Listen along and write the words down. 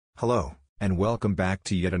Hello, and welcome back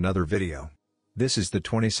to yet another video. This is the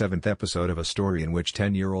 27th episode of a story in which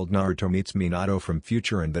 10-year-old Naruto meets Minato from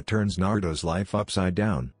future and that turns Naruto's life upside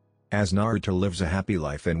down. As Naruto lives a happy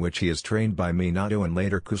life in which he is trained by Minato and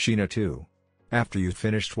later Kushina too. After you've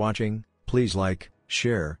finished watching, please like,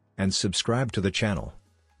 share, and subscribe to the channel.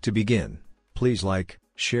 To begin, please like,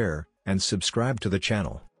 share, and subscribe to the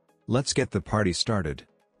channel. Let's get the party started.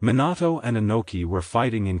 Minato and Inoki were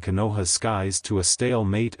fighting in Konoha's skies to a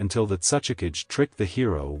stalemate until the Tsuchikage tricked the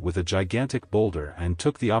hero with a gigantic boulder and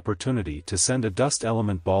took the opportunity to send a dust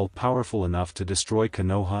element ball powerful enough to destroy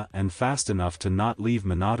Konoha and fast enough to not leave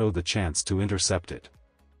Minato the chance to intercept it.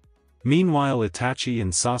 Meanwhile, Itachi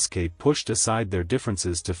and Sasuke pushed aside their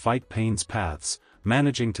differences to fight Pain's paths,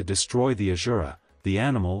 managing to destroy the Asura, the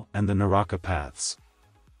animal and the Naraka paths.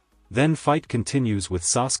 Then fight continues with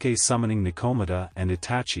Sasuke summoning Nikomata and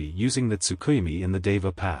Itachi using the Tsukuyomi in the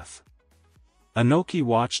Deva path. Inoki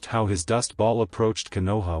watched how his dust ball approached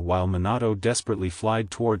Konoha while Minato desperately flied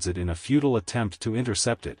towards it in a futile attempt to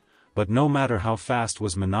intercept it, but no matter how fast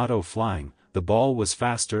was Minato flying, the ball was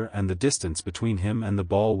faster and the distance between him and the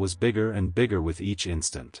ball was bigger and bigger with each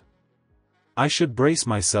instant. I should brace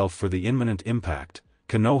myself for the imminent impact.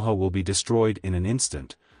 Konoha will be destroyed in an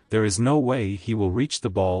instant. There is no way he will reach the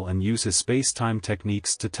ball and use his space-time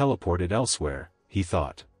techniques to teleport it elsewhere, he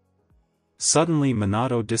thought. Suddenly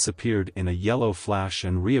Minato disappeared in a yellow flash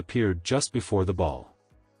and reappeared just before the ball.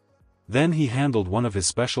 Then he handled one of his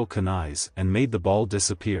special kunais and made the ball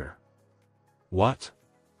disappear. What?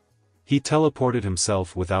 He teleported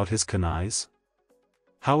himself without his kunais?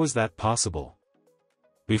 How is that possible?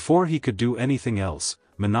 Before he could do anything else,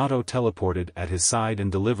 Minato teleported at his side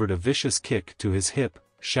and delivered a vicious kick to his hip,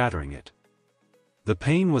 shattering it. The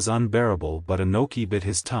pain was unbearable, but Inoki bit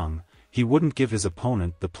his tongue. He wouldn't give his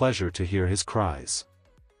opponent the pleasure to hear his cries.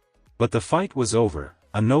 But the fight was over.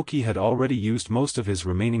 Inoki had already used most of his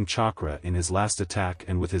remaining chakra in his last attack,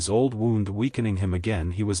 and with his old wound weakening him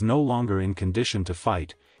again, he was no longer in condition to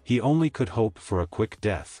fight. He only could hope for a quick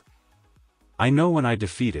death. I know when I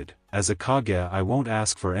defeated, as a Kage I won't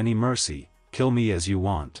ask for any mercy, kill me as you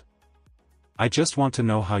want. I just want to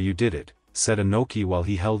know how you did it, said Inoki while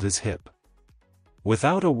he held his hip.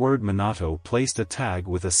 Without a word, Minato placed a tag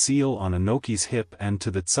with a seal on Inoki's hip, and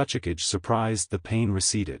to the Tsuchikage surprise the pain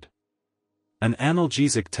receded. An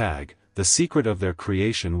analgesic tag, the secret of their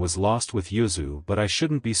creation was lost with Yuzu, but I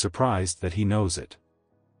shouldn't be surprised that he knows it.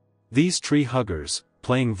 These tree huggers,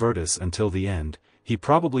 playing Virtus until the end, he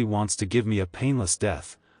probably wants to give me a painless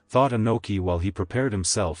death, thought Inoki while he prepared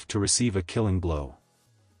himself to receive a killing blow.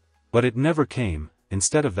 But it never came.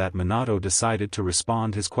 Instead of that, Minato decided to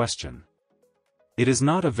respond his question. It is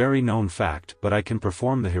not a very known fact, but I can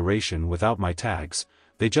perform the Hiration without my tags.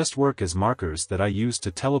 They just work as markers that I use to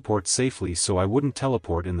teleport safely, so I wouldn't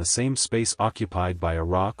teleport in the same space occupied by a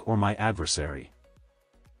rock or my adversary.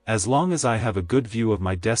 As long as I have a good view of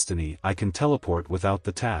my destiny, I can teleport without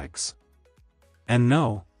the tags. And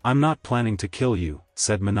no, I'm not planning to kill you,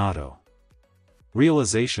 said Minato.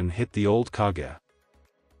 Realization hit the old Kage.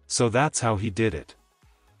 So that's how he did it.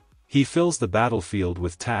 He fills the battlefield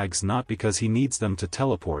with tags not because he needs them to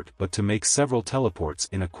teleport, but to make several teleports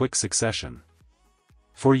in a quick succession.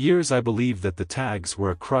 For years I believed that the tags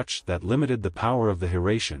were a crutch that limited the power of the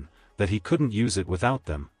Hiration, that he couldn't use it without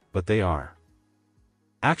them, but they are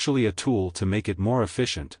actually a tool to make it more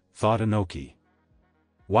efficient, thought Inoki.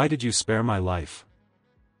 Why did you spare my life?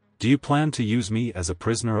 Do you plan to use me as a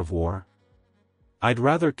prisoner of war? I'd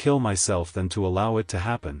rather kill myself than to allow it to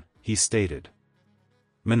happen, he stated.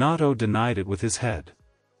 Minato denied it with his head.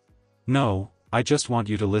 No, I just want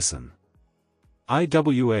you to listen.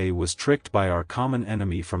 Iwa was tricked by our common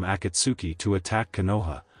enemy from Akatsuki to attack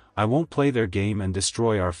Konoha. I won't play their game and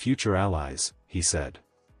destroy our future allies, he said.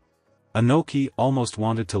 Inoki almost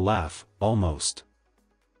wanted to laugh, almost.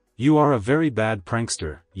 You are a very bad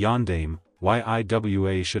prankster, Yondaime. Why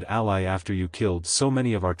Iwa should ally after you killed so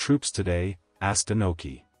many of our troops today? Asked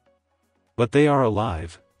Inoki. But they are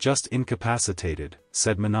alive, just incapacitated,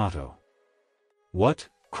 said Minato. What?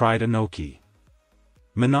 Cried Inoki.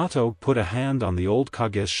 Minato put a hand on the old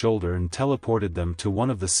Kage's shoulder and teleported them to one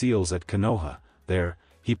of the seals at Konoha. There,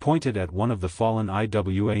 he pointed at one of the fallen Iwa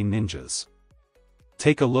ninjas.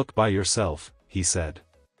 Take a look by yourself, he said.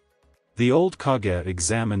 The old Kage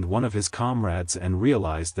examined one of his comrades and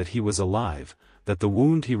realized that he was alive, that the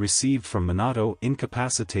wound he received from Minato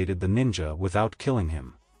incapacitated the ninja without killing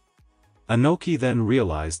him. Inoki then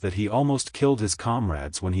realized that he almost killed his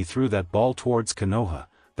comrades when he threw that ball towards Konoha,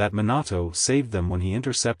 that Minato saved them when he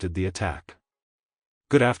intercepted the attack.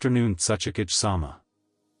 Good afternoon, Tsuchikage-sama.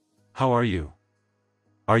 How are you?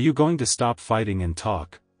 Are you going to stop fighting and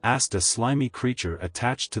talk, asked a slimy creature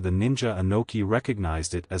attached to the ninja. Inoki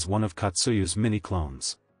recognized it as one of Katsuyu's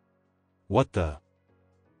mini-clones. What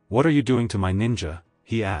are you doing to my ninja?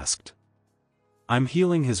 He asked. I'm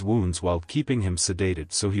healing his wounds while keeping him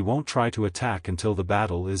sedated so he won't try to attack until the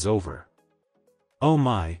battle is over. Oh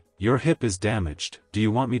my, your hip is damaged, do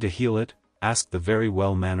you want me to heal it? Asked the very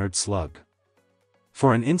well-mannered slug.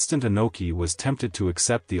 For an instant Inoki was tempted to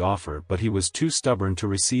accept the offer, but he was too stubborn to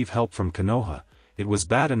receive help from Konoha. It was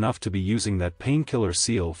bad enough to be using that painkiller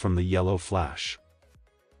seal from the yellow flash.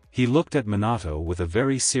 He looked at Minato with a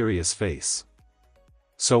very serious face.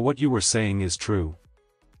 So what you were saying is true?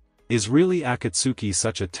 Is really Akatsuki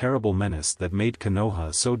such a terrible menace that made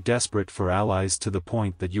Konoha so desperate for allies to the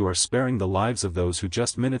point that you are sparing the lives of those who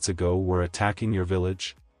just minutes ago were attacking your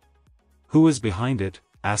village? Who is behind it?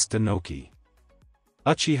 Asked Inoki.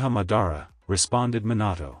 Uchiha Madara, responded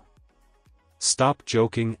Minato. Stop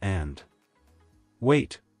joking and...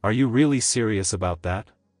 Wait, are you really serious about that?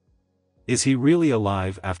 Is he really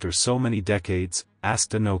alive after so many decades?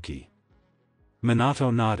 Asked Inoki.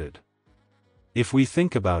 Minato nodded. If we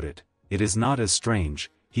think about it, it is not as strange.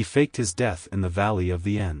 He faked his death in the Valley of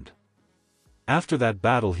the End. After that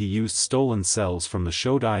battle he used stolen cells from the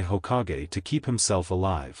Shodai Hokage to keep himself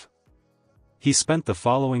alive. He spent the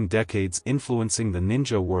following decades influencing the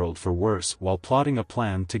ninja world for worse while plotting a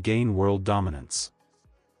plan to gain world dominance.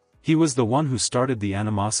 He was the one who started the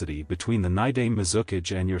animosity between the Nidaime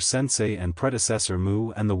Mizukage and your sensei and predecessor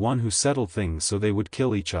Mu, and the one who settled things so they would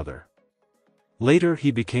kill each other. Later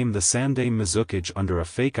he became the Sandaime Mizukage under a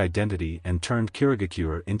fake identity and turned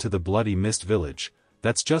Kirigakure into the Bloody Mist Village.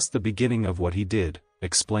 That's just the beginning of what he did,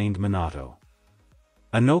 explained Minato.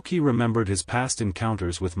 Inoki remembered his past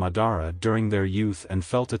encounters with Madara during their youth and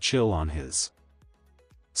felt a chill on his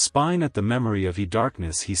spine at the memory of the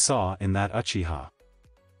darkness he saw in that Uchiha.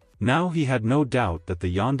 Now he had no doubt that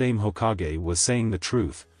the Yondaime Hokage was saying the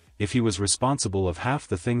truth. If he was responsible of half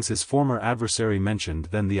the things his former adversary mentioned,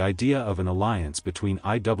 then the idea of an alliance between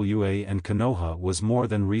Iwa and Konoha was more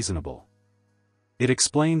than reasonable. It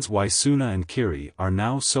explains why Suna and Kiri are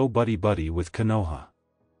now so buddy-buddy with Konoha.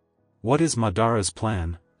 What is Madara's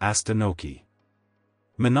plan? Asked Inoki.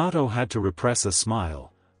 Minato had to repress a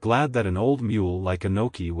smile, glad that an old mule like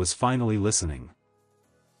Inoki was finally listening.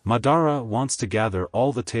 Madara wants to gather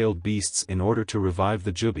all the tailed beasts in order to revive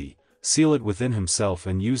the Jubi, seal it within himself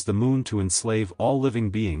and use the moon to enslave all living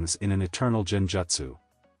beings in an eternal genjutsu.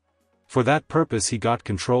 For that purpose he got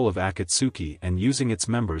control of Akatsuki and using its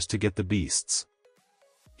members to get the beasts.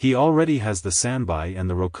 He already has the Sanbai and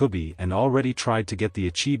the Rokubi and already tried to get the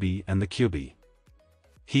Ichibi and the Kyubi.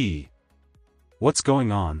 What's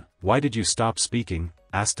going on? Why did you stop speaking?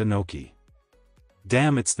 Asked Inoki.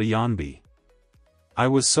 Damn, it's the Yonbi. I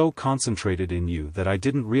was so concentrated in you that I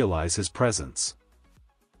didn't realize his presence.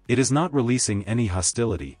 It is not releasing any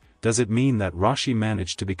hostility. Does it mean that Rashi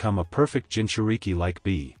managed to become a perfect Jinchuriki like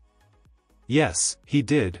B? Yes, he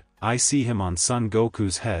did. I see him on Son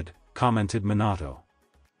Goku's head, commented Minato.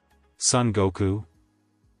 Son Goku?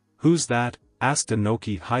 Who's that? Asked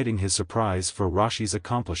Inoki, hiding his surprise for Rashi's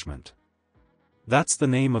accomplishment. That's the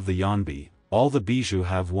name of the Yonbi, all the Bijou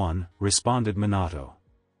have one, responded Minato.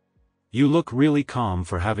 You look really calm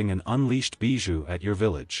for having an unleashed Bijou at your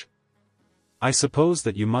village. I suppose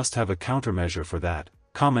that you must have a countermeasure for that,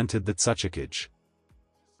 commented the Tsuchikage.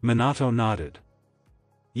 Minato nodded.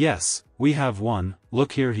 Yes, we have one.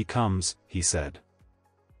 Look, here he comes, he said.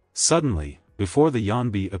 Suddenly, before the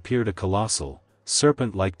Yonbi appeared a colossal,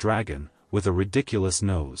 serpent-like dragon, with a ridiculous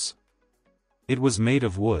nose. It was made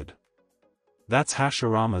of wood. That's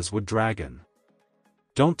Hashirama's wood dragon.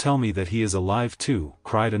 Don't tell me that he is alive too,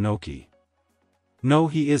 cried Inoki. No,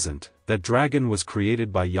 he isn't. That dragon was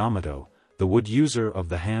created by Yamato, the wood user of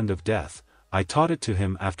the Hand of Death. I taught it to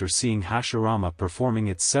him after seeing Hashirama performing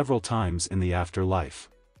it several times in the afterlife.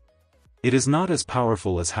 It is not as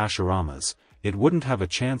powerful as Hashirama's. It wouldn't have a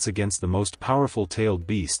chance against the most powerful tailed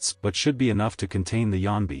beasts, but should be enough to contain the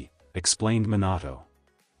Yonbi, explained Minato.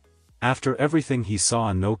 After everything he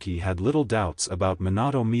saw, Inoki had little doubts about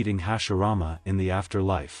Minato meeting Hashirama in the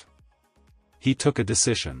afterlife. He took a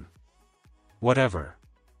decision. Whatever.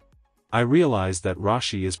 I realize that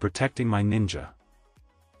Rashi is protecting my ninja.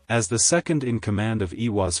 As the second in command of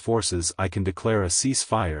Iwa's forces, I can declare a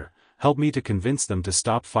ceasefire. Help me to convince them to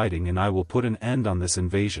stop fighting and I will put an end on this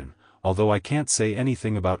invasion, although I can't say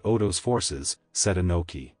anything about Odo's forces, said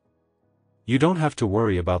Inoki. You don't have to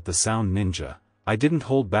worry about the Sound Ninja. I didn't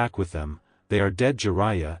hold back with them. They are dead.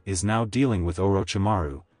 Jiraiya is now dealing with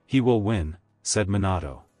Orochimaru. He will win, said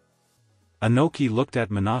Minato. Inoki looked at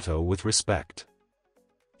Minato with respect.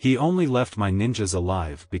 He only left my ninjas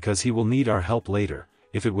alive because he will need our help later.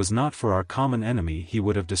 if it was not for our common enemy he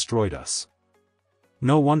would have destroyed us.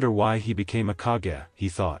 No wonder why he became a Kage, he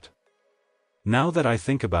thought. Now that I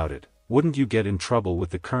think about it, wouldn't you get in trouble with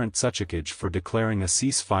the current Tsuchikage for declaring a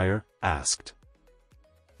ceasefire? Asked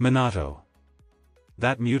Minato.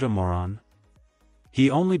 That muta moron? He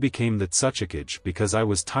only became the Tsuchikage because I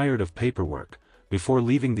was tired of paperwork. Before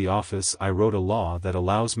leaving the office I wrote a law that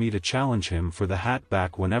allows me to challenge him for the hat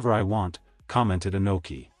back whenever I want, commented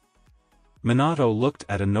Inoki. Minato looked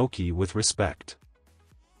at Inoki with respect.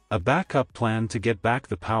 A backup plan to get back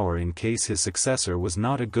the power in case his successor was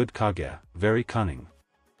not a good Kage, very cunning.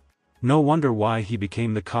 No wonder why he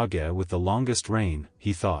became the Kage with the longest reign,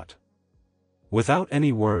 he thought. Without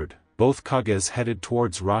any word, both Kages headed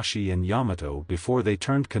towards Rashi and Yamato before they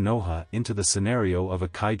turned Konoha into the scenario of a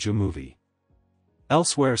kaiju movie.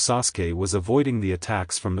 Elsewhere Sasuke was avoiding the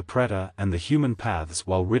attacks from the Preta and the human paths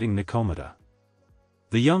while ridding Nikomata.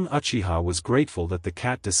 The young Uchiha was grateful that the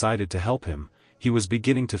cat decided to help him. He was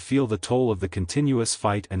beginning to feel the toll of the continuous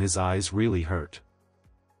fight and his eyes really hurt.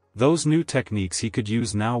 Those new techniques he could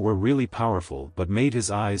use now were really powerful but made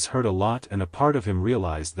his eyes hurt a lot, and a part of him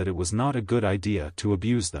realized that it was not a good idea to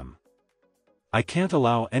abuse them. I can't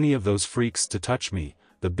allow any of those freaks to touch me.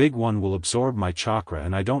 The big one will absorb my chakra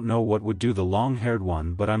and I don't know what would do the long-haired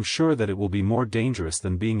one, but I'm sure that it will be more dangerous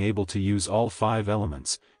than being able to use all 5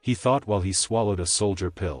 elements, he thought while he swallowed a soldier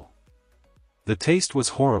pill. The taste was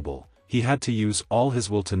horrible, he had to use all his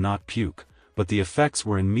will to not puke, but the effects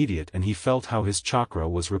were immediate and he felt how his chakra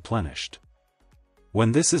was replenished.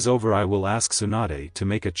 When this is over I will ask Tsunade to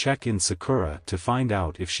make a check in Sakura to find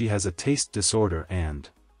out if she has a taste disorder and...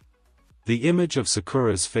 The image of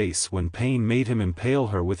Sakura's face when pain made him impale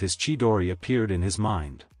her with his Chidori appeared in his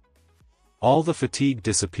mind. All the fatigue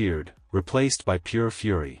disappeared, replaced by pure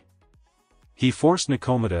fury. He forced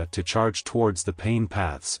Nikomata to charge towards the pain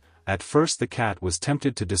paths. At first the cat was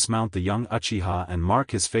tempted to dismount the young Uchiha and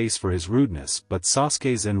mark his face for his rudeness, but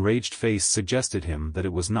Sasuke's enraged face suggested him that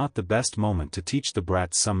it was not the best moment to teach the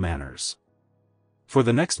brat some manners. For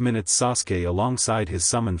the next minutes Sasuke alongside his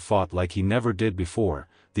summon fought like he never did before.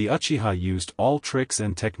 The Uchiha used all tricks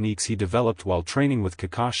and techniques he developed while training with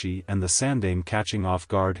Kakashi and the Sandaime, catching off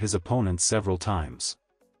guard his opponents several times.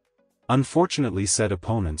 Unfortunately said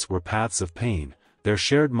opponents were paths of pain. Their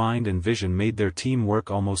shared mind and vision made their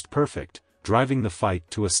teamwork almost perfect, driving the fight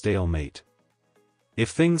to a stalemate. If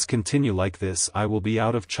things continue like this I will be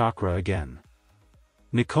out of chakra again.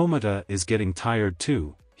 Nikomata is getting tired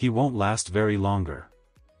too, he won't last very longer.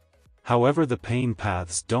 However, the pain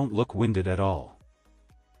paths don't look winded at all.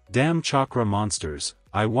 Damn chakra monsters,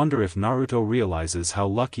 I wonder if Naruto realizes how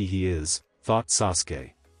lucky he is, thought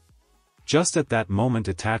Sasuke. Just at that moment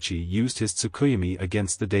Itachi used his Tsukuyomi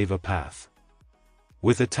against the Deva path.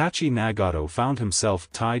 With Itachi, Nagato found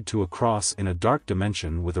himself tied to a cross in a dark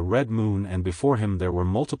dimension with a red moon, and before him there were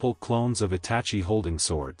multiple clones of Itachi holding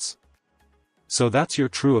swords. So that's your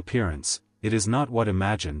true appearance, it is not what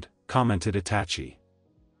imagined, commented Itachi.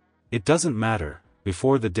 It doesn't matter,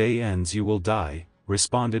 before the day ends you will die,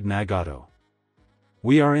 responded Nagato.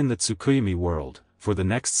 We are in the Tsukuyomi world, for the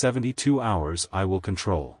next 72 hours I will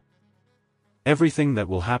control everything that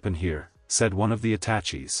will happen here, said one of the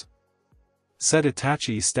Itachis. Said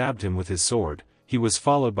Itachi stabbed him with his sword. He was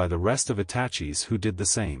followed by the rest of Itachis who did the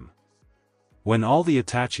same. When all the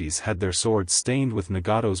Itachis had their swords stained with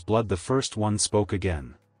Nagato's blood, the first one spoke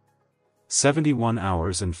again. 71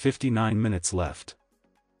 hours and 59 minutes left.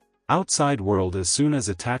 Outside world. As soon as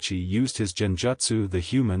Itachi used his genjutsu, the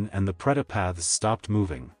human and the Preta paths stopped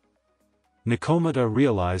moving. Nikomata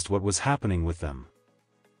realized what was happening with them.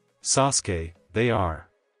 Sasuke, they are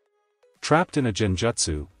trapped in a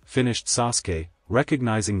genjutsu, finished Sasuke,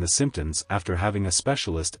 recognizing the symptoms after having a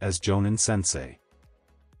specialist as Jonin-sensei.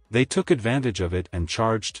 They took advantage of it and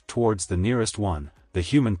charged towards the nearest one, the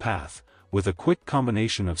human path. With a quick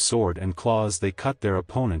combination of sword and claws they cut their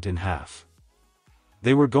opponent in half.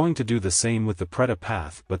 They were going to do the same with the Preta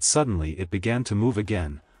path, but suddenly it began to move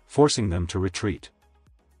again, forcing them to retreat.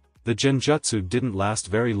 The genjutsu didn't last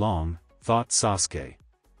very long, thought Sasuke.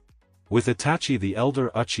 With Itachi, the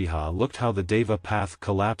elder Uchiha looked how the Deva path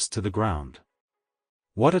collapsed to the ground.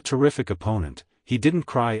 What a terrific opponent, he didn't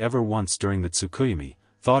cry ever once during the Tsukuyomi,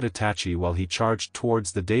 thought Itachi while he charged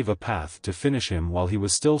towards the Deva path to finish him while he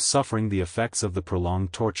was still suffering the effects of the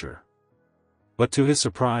prolonged torture. But to his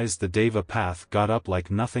surprise the Deva path got up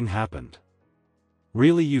like nothing happened.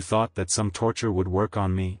 Really, you thought that some torture would work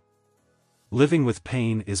on me? Living with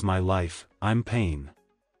pain is my life, I'm pain.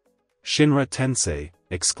 Shinra Tensei,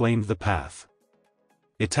 exclaimed the path.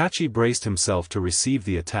 Itachi braced himself to receive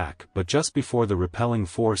the attack, but just before the repelling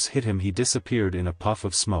force hit him he disappeared in a puff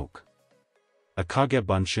of smoke. A Kage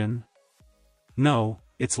Bunshin? No,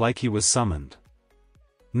 it's like he was summoned.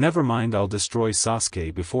 Never mind, I'll destroy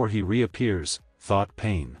Sasuke before he reappears, thought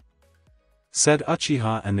Pain. Said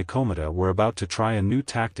Uchiha and Nakomata were about to try a new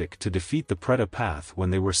tactic to defeat the Preta Path when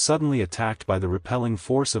they were suddenly attacked by the repelling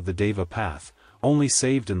force of the Deva Path, only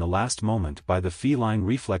saved in the last moment by the feline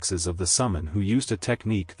reflexes of the summon, who used a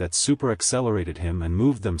technique that super-accelerated him and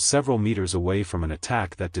moved them several meters away from an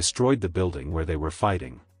attack that destroyed the building where they were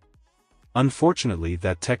fighting. Unfortunately,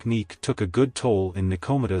 that technique took a good toll in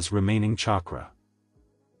Nakomata's remaining chakra.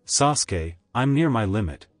 Sasuke, I'm near my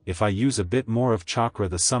limit. If I use a bit more of chakra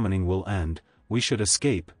the summoning will end. We should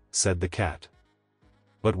escape, said the cat.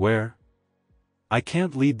 But where? I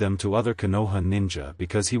can't lead them to other Konoha ninja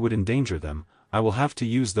because he would endanger them. I will have to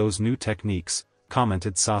use those new techniques,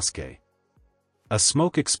 commented Sasuke. A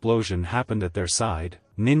smoke explosion happened at their side.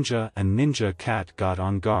 Ninja and Ninja Cat got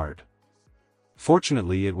on guard.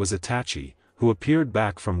 Fortunately it was Itachi, who appeared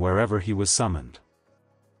back from wherever he was summoned.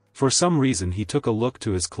 For some reason he took a look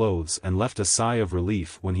to his clothes and left a sigh of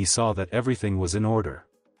relief when he saw that everything was in order.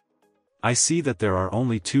 I see that there are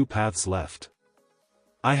only 2 paths left.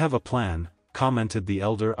 I have a plan, commented the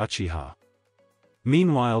elder Uchiha.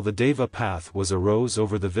 Meanwhile the Deva Path arose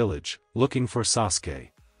over the village, looking for Sasuke.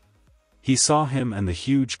 He saw him and the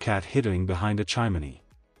huge cat hiding behind a chimney.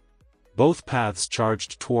 Both paths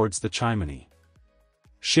charged towards the chimney.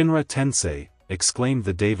 Shinra Tensei, exclaimed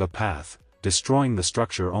the Deva Path, destroying the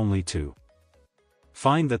structure only to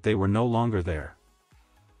find that they were no longer there.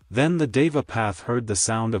 Then the Deva Path heard the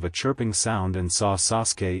sound of a chirping sound and saw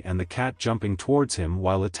Sasuke and the cat jumping towards him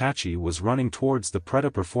while Itachi was running towards the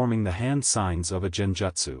Preta performing the hand signs of a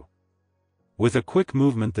genjutsu. With a quick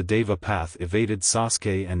movement the Deva Path evaded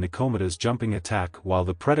Sasuke and Nakomata's jumping attack while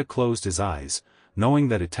the Preta closed his eyes, knowing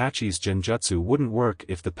that Itachi's genjutsu wouldn't work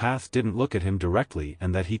if the path didn't look at him directly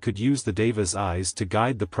and that he could use the Deva's eyes to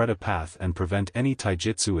guide the Preta path and prevent any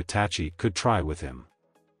taijutsu Itachi could try with him.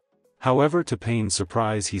 However, to Pain's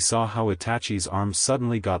surprise he saw how Itachi's arm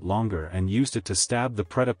suddenly got longer and used it to stab the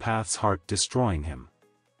Preta path's heart, destroying him.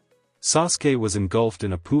 Sasuke was engulfed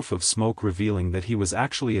in a poof of smoke, revealing that he was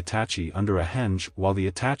actually Itachi under a henge, while the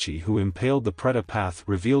Itachi who impaled the Preta path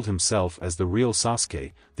revealed himself as the real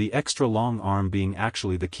Sasuke, the extra long arm being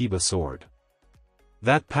actually the Kiba sword.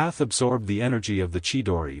 That path absorbed the energy of the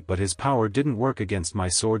Chidori, but his power didn't work against my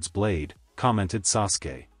sword's blade, commented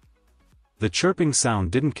Sasuke. The chirping sound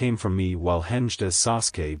didn't came from me while henged as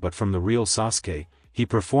Sasuke but from the real Sasuke. He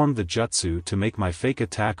performed the jutsu to make my fake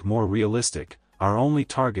attack more realistic. Our only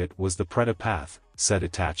target was the Preta path, said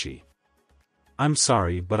Itachi. I'm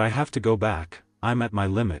sorry but I have to go back, I'm at my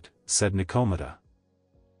limit, said Nakomata.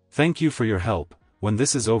 Thank you for your help, when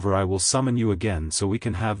this is over I will summon you again so we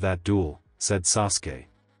can have that duel, said Sasuke.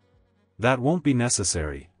 That won't be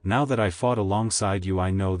necessary, now that I fought alongside you I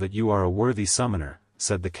know that you are a worthy summoner,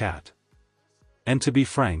 said the cat. And to be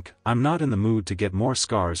frank, I'm not in the mood to get more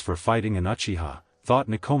scars for fighting an Uchiha, thought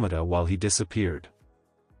Nakomata while he disappeared.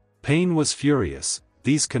 Pain was furious.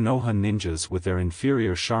 These Konoha ninjas with their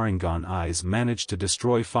inferior Sharingan eyes managed to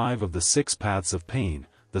destroy 5 of the 6 paths of Pain,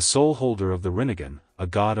 the sole holder of the Rinnegan, a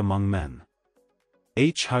god among men.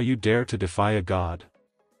 How you dare to defy a god?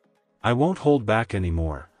 I won't hold back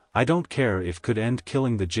anymore. I don't care if could end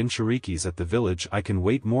killing the Jinchurikis at the village. I can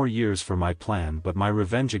wait more years for my plan, but my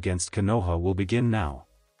revenge against Konoha will begin now.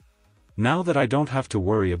 Now that I don't have to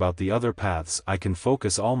worry about the other paths I can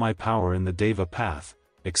focus all my power in the Deva path,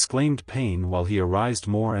 exclaimed Pain while he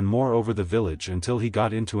arisen more and more over the village until he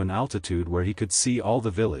got into an altitude where he could see all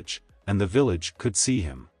the village, and the village could see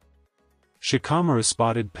him. Shikamaru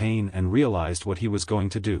spotted Pain and realized what he was going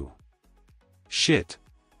to do. Shit!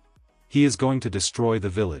 He is going to destroy the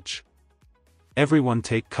village. Everyone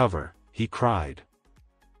take cover, he cried.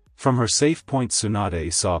 From her safe point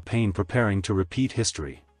Tsunade saw Pain preparing to repeat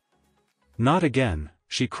history. Not again,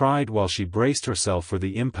 she cried while she braced herself for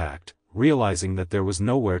the impact, realizing that there was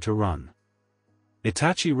nowhere to run.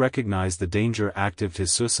 Itachi recognized the danger, activated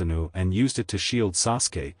his Susanoo and used it to shield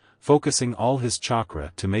Sasuke, focusing all his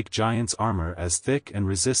chakra to make Giant's armor as thick and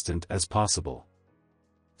resistant as possible.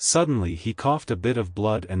 Suddenly he coughed a bit of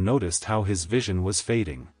blood and noticed how his vision was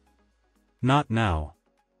fading. Not now.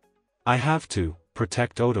 I have to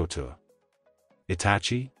protect Odoto.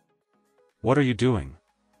 Itachi? What are you doing?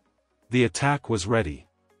 The attack was ready.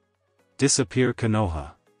 Disappear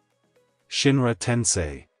Konoha. Shinra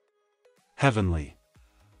Tensei. Heavenly.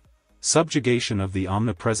 Subjugation of the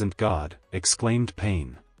omnipresent god, exclaimed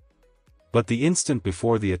Pain. But the instant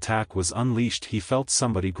before the attack was unleashed he felt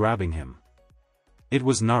somebody grabbing him. It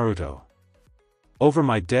was Naruto. Over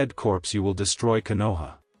my dead corpse you will destroy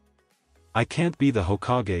Konoha. I can't be the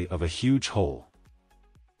Hokage of a huge hole.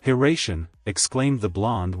 Hiration, exclaimed the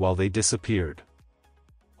blonde while they disappeared.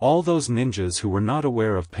 All those ninjas who were not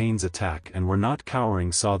aware of Pain's attack and were not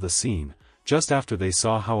cowering saw the scene, just after they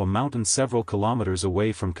saw how a mountain several kilometers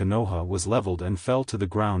away from Konoha was leveled and fell to the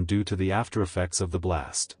ground due to the aftereffects of the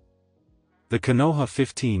blast. The Konoha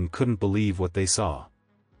 15 couldn't believe what they saw.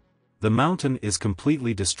 The mountain is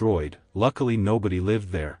completely destroyed, luckily nobody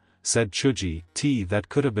lived there, said Chuji. That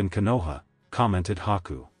could have been Konoha, commented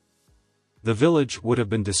Haku. The village would have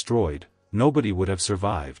been destroyed, nobody would have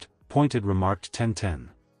survived, pointed remarked Tenten.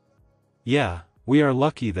 Yeah, we are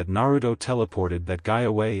lucky that Naruto teleported that guy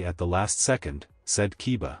away at the last second, said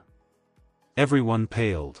Kiba. Everyone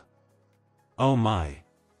paled. Oh my.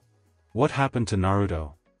 What happened to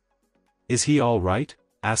Naruto? Is he all right?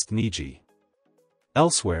 Asked Niji.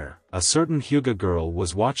 Elsewhere, a certain Hyuga girl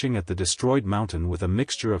was watching at the destroyed mountain with a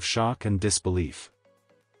mixture of shock and disbelief.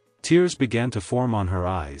 Tears began to form on her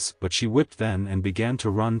eyes, but she whipped then and began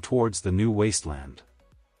to run towards the new wasteland.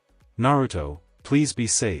 Naruto, please be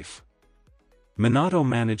safe. Minato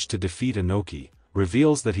managed to defeat Inoki,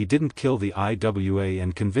 reveals that he didn't kill the IWA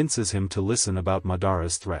and convinces him to listen about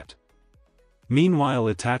Madara's threat. Meanwhile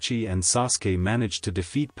Itachi and Sasuke managed to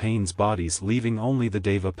defeat Pain's bodies, leaving only the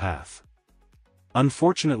Deva path.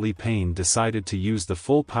 Unfortunately Pain decided to use the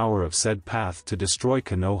full power of said path to destroy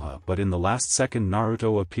Konoha, but in the last second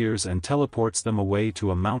Naruto appears and teleports them away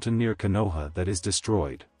to a mountain near Konoha that is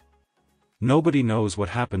destroyed. Nobody knows what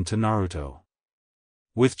happened to Naruto.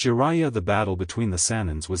 With Jiraiya, the battle between the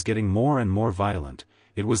Sanins was getting more and more violent.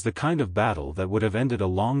 It was the kind of battle that would have ended a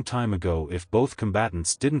long time ago if both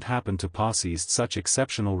combatants didn't happen to possess such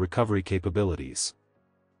exceptional recovery capabilities.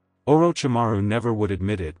 Orochimaru never would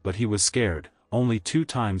admit it, but he was scared. Only 2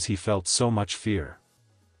 times he felt so much fear.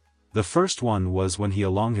 The first one was when he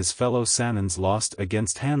along his fellow Sanins lost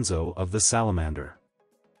against Hanzo of the Salamander.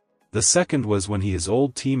 The second was when his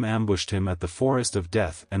old team ambushed him at the Forest of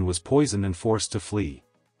Death and was poisoned and forced to flee.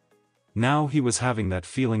 Now he was having that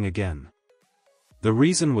feeling again. The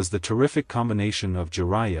reason was the terrific combination of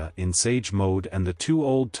Jiraiya in Sage mode and the 2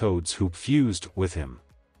 old toads who fused with him.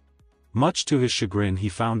 Much to his chagrin he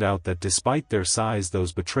found out that despite their size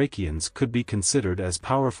those Batrachians could be considered as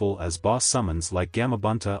powerful as boss summons like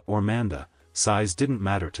Gamabunta or Manda. Size didn't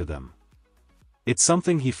matter to them. It's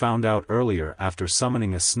something he found out earlier after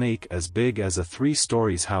summoning a snake as big as a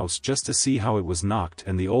 3-stories house just to see how it was knocked,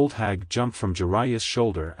 and the old hag jumped from Jiraiya's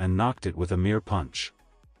shoulder and knocked it with a mere punch.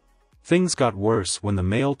 Things got worse when the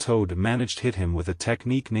male toad managed to hit him with a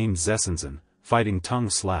technique named Zesenzen, fighting tongue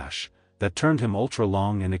slash, that turned him ultra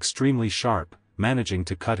long and extremely sharp, managing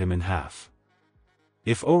to cut him in half.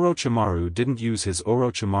 If Orochimaru didn't use his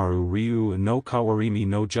Orochimaru Ryu no Kawarimi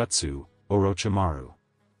no Jutsu, Orochimaru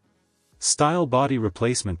style body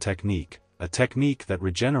replacement technique, a technique that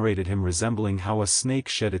regenerated him resembling how a snake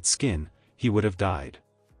shed its skin, he would have died.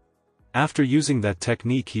 After using that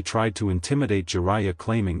technique he tried to intimidate Jiraiya,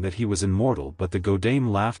 claiming that he was immortal, but the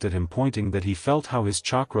Godame laughed at him, pointing that he felt how his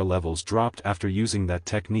chakra levels dropped after using that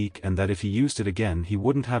technique and that if he used it again he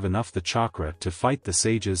wouldn't have enough the chakra to fight the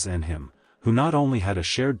sages and him, who not only had a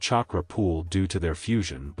shared chakra pool due to their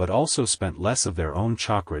fusion but also spent less of their own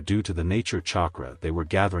chakra due to the nature chakra they were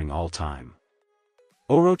gathering all time.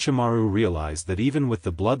 Orochimaru realized that even with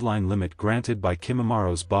the bloodline limit granted by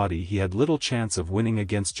Kimimara's body he had little chance of winning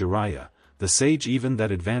against Jiraiya, the sage even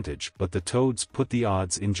that advantage, but the toads put the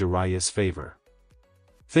odds in Jiraiya's favor.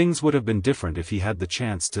 Things would have been different if he had the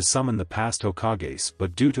chance to summon the past Hokages,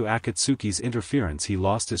 but due to Akatsuki's interference he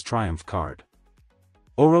lost his triumph card.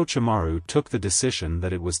 Orochimaru took the decision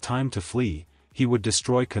that it was time to flee, he would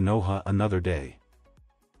destroy Konoha another day.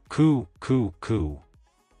 Ku.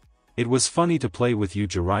 It was funny to play with you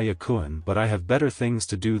Jiraiya-kun, but I have better things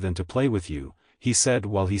to do than to play with you, he said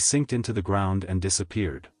while he sinked into the ground and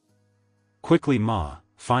disappeared. Quickly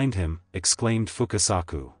find him, exclaimed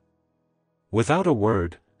Fukasaku. Without a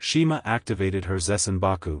word, Shima activated her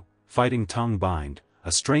Zesenbaku, fighting tongue bind,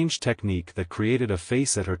 a strange technique that created a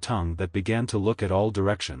face at her tongue that began to look at all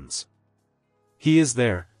directions. He is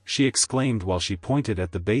there, she exclaimed while she pointed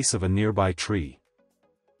at the base of a nearby tree.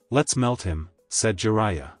 Let's melt him, said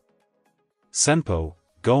Jiraiya. Senpo,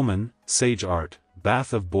 Gomen, sage art,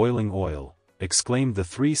 bath of boiling oil, exclaimed the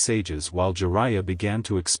 3 sages while Jiraiya began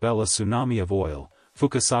to expel a tsunami of oil,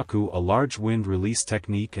 Fukasaku a large wind release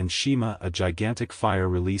technique and Shima a gigantic fire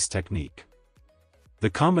release technique. The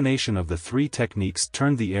combination of the 3 techniques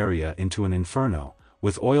turned the area into an inferno,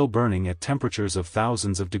 with oil burning at temperatures of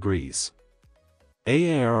thousands of degrees.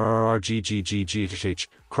 Aarrgggggh,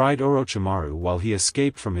 cried Orochimaru while he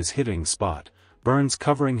escaped from his hitting spot, burns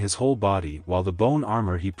covering his whole body while the bone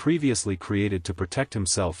armor he previously created to protect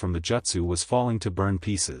himself from the jutsu was falling to burn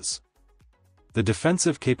pieces. The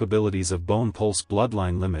defensive capabilities of Bone Pulse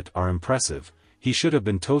Bloodline Limit are impressive. He should have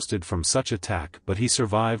been toasted from such attack, but he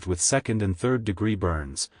survived with second and third degree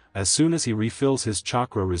burns. As soon as he refills his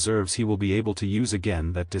chakra reserves he will be able to use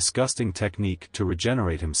again that disgusting technique to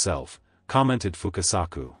regenerate himself, commented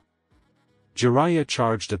Fukasaku. Jiraiya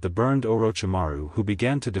charged at the burned Orochimaru, who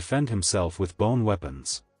began to defend himself with bone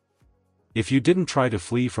weapons. If you didn't try to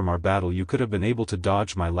flee from our battle you could have been able to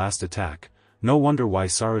dodge my last attack. No wonder why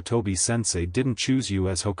Sarutobi-sensei didn't choose you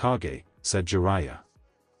as Hokage, said Jiraiya.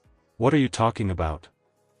 What are you talking about?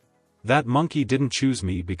 That monkey didn't choose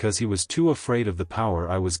me because he was too afraid of the power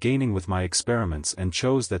I was gaining with my experiments and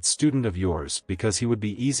chose that student of yours because he would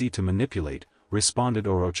be easy to manipulate, responded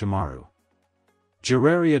Orochimaru.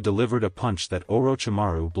 Jiraiya delivered a punch that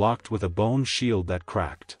Orochimaru blocked with a bone shield that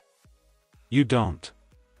cracked. You don't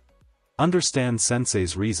understand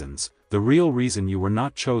Sensei's reasons. The real reason you were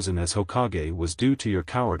not chosen as Hokage was due to your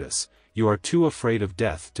cowardice. You are too afraid of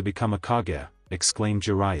death to become a Kage, exclaimed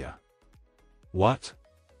Jiraiya. What?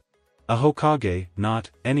 A Hokage,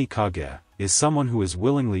 not any Kage, is someone who is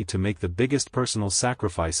willingly to make the biggest personal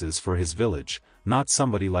sacrifices for his village, not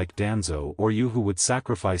somebody like Danzo or you who would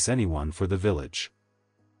sacrifice anyone for the village.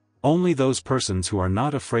 Only those persons who are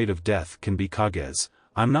not afraid of death can be Kages.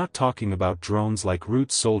 I'm not talking about drones like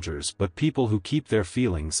root soldiers but people who keep their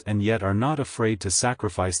feelings and yet are not afraid to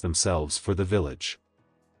sacrifice themselves for the village.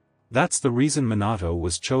 That's the reason Minato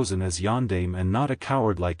was chosen as Yondaime and not a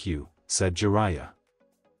coward like you, said Jiraiya.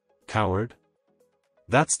 Coward?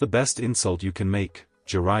 That's the best insult you can make,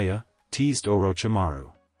 Jiraiya, teased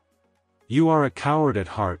Orochimaru. You are a coward at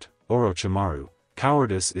heart, Orochimaru.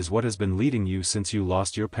 Cowardice is what has been leading you since you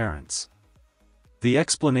lost your parents. The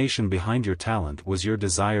explanation behind your talent was your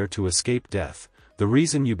desire to escape death, the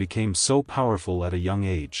reason you became so powerful at a young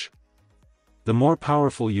age. The more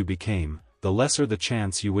powerful you became, the lesser the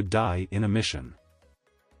chance you would die in a mission.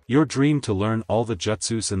 Your dream to learn all the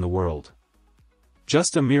jutsus in the world.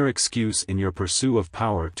 Just a mere excuse in your pursuit of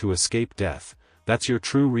power to escape death. That's your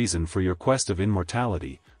true reason for your quest of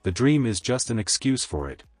immortality. The dream is just an excuse for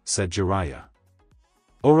it, said Jiraiya.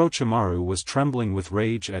 Orochimaru was trembling with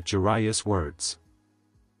rage at Jiraiya's words.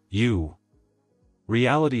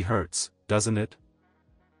 Reality hurts, doesn't it?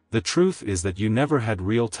 The truth is that you never had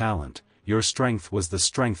real talent. Your strength was the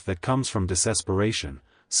strength that comes from desperation,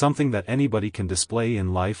 something that anybody can display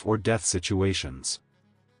in life or death situations.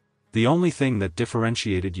 The only thing that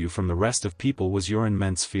differentiated you from the rest of people was your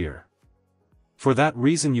immense fear. For that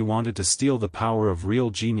reason you wanted to steal the power of real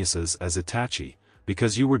geniuses as Itachi,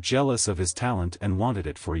 because you were jealous of his talent and wanted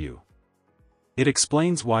it for you. It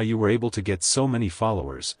explains why you were able to get so many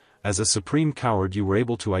followers. As a supreme coward you were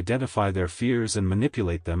able to identify their fears and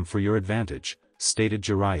manipulate them for your advantage, stated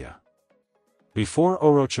Jiraiya. Before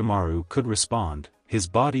Orochimaru could respond, his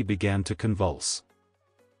body began to convulse.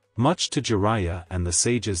 Much to Jiraiya and the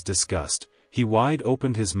sage's disgust, he wide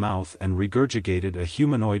opened his mouth and regurgitated a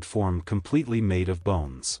humanoid form completely made of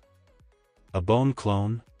bones. A bone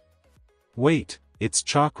clone? Wait, its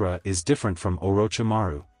chakra is different from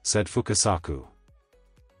Orochimaru, said Fukasaku.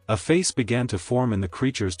 A face began to form in the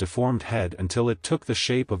creature's deformed head until it took the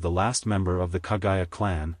shape of the last member of the Kagaya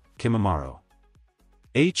clan, Kimimaro.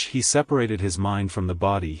 He separated his mind from the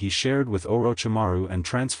body he shared with Orochimaru and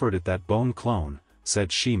transferred it that bone clone,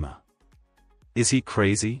 said Shima. Is he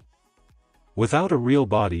crazy? Without a real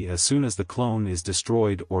body, as soon as the clone is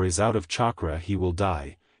destroyed or is out of chakra he will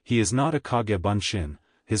die. He is not a Kage Bunshin,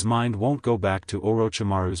 his mind won't go back to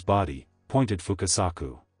Orochimaru's body, pointed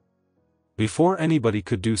Fukasaku. Before anybody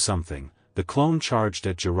could do something, the clone charged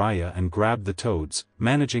at Jiraiya and grabbed the toads,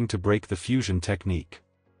 managing to break the fusion technique.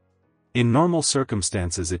 In normal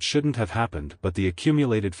circumstances it shouldn't have happened, but the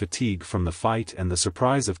accumulated fatigue from the fight and the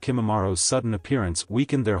surprise of Kimimaro's sudden appearance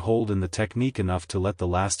weakened their hold in the technique enough to let the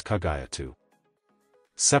last Kagaya to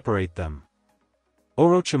separate them.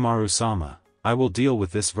 Orochimaru-sama, I will deal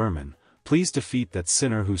with this vermin. Please defeat that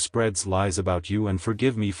sinner who spreads lies about you and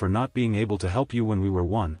forgive me for not being able to help you when we were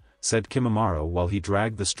one, said Kimimaro while he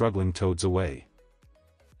dragged the struggling toads away.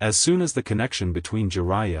 As soon as the connection between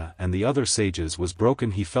Jiraiya and the other sages was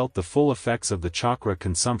broken he felt the full effects of the chakra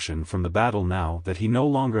consumption from the battle now that he no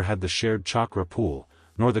longer had the shared chakra pool,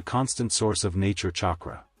 nor the constant source of nature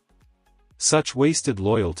chakra. Such wasted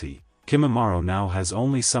loyalty. Kimimaro now has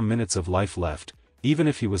only some minutes of life left. Even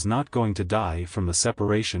if he was not going to die from the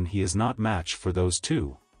separation he is not match for those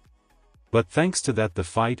two. But thanks to that the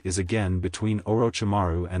fight is again between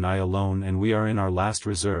Orochimaru and I alone and we are in our last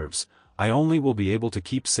reserves. I only will be able to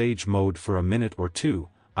keep sage mode for a minute or two.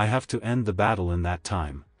 I have to end the battle in that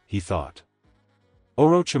time, he thought.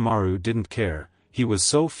 Orochimaru didn't care, he was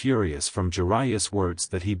so furious from Jiraiya's words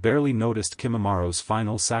that he barely noticed Kimimara's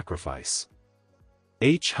final sacrifice.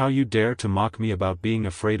 How you dare to mock me about being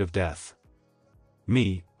afraid of death?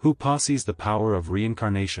 Me, who possesses the power of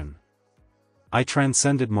reincarnation. I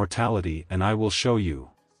transcended mortality and I will show you.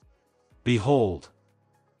 Behold!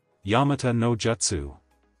 Yamata no Jutsu.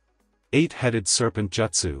 8-headed serpent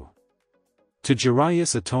jutsu. To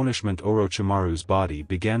Jiraiya's astonishment, Orochimaru's body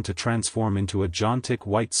began to transform into a gigantic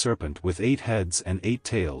white serpent with 8 heads and 8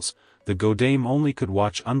 tails. The Godame only could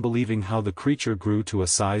watch, unbelieving how the creature grew to a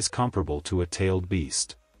size comparable to a tailed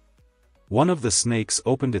beast. One of the snakes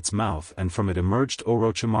opened its mouth and from it emerged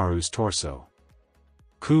Orochimaru's torso.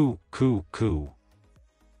 Ku.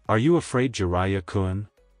 Are you afraid, Jiraiya-kun?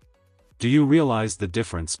 Do you realize the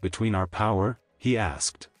difference between our power? He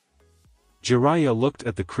asked. Jiraiya looked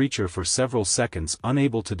at the creature for several seconds,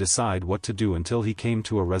 unable to decide what to do until he came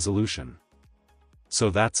to a resolution. So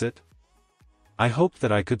that's it? I hoped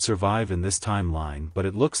that I could survive in this timeline, but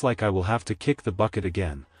it looks like I will have to kick the bucket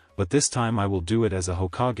again, but this time I will do it as a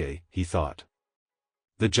Hokage, he thought.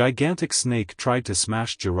 The gigantic snake tried to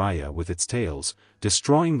smash Jiraiya with its tails,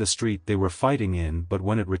 destroying the street they were fighting in, but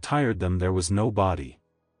when it retired them there was no body.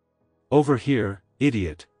 Over here,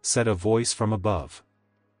 idiot, said a voice from above.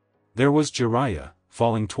 There was Jiraiya,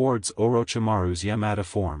 falling towards Orochimaru's Yamata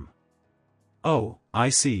form. Oh, I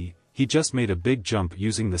see, he just made a big jump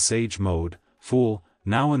using the Sage mode, fool,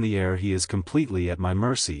 now in the air he is completely at my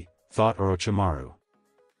mercy, thought Orochimaru.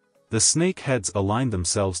 The snake heads aligned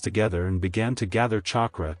themselves together and began to gather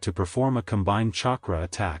chakra to perform a combined chakra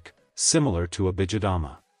attack, similar to a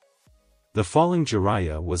Bijadama. The falling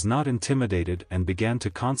Jiraiya was not intimidated and began to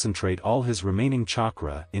concentrate all his remaining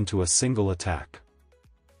chakra into a single attack.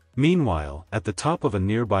 Meanwhile, at the top of a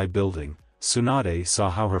nearby building, Tsunade saw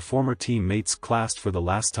how her former teammates clashed for the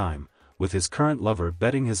last time, with his current lover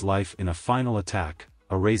betting his life in a final attack,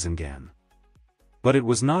 a Rasengan. But it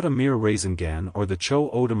was not a mere Rasengan or the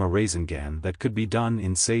Cho-Odama Rasengan that could be done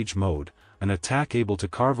in Sage mode, an attack able to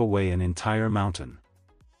carve away an entire mountain.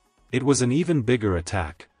 It was an even bigger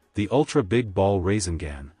attack, the Ultra Big Ball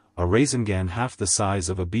Rasengan, a Rasengan half the size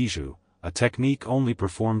of a bijou, a technique only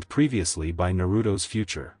performed previously by Naruto's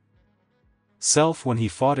future self when he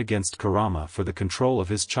fought against Kurama for the control of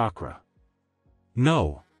his chakra.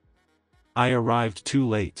 No. I arrived too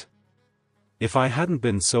late. If I hadn't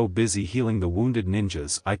been so busy healing the wounded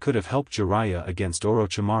ninjas, I could have helped Jiraiya against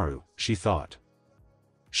Orochimaru, she thought.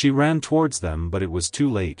 She ran towards them, but it was too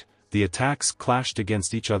late. The attacks clashed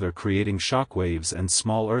against each other, creating shockwaves and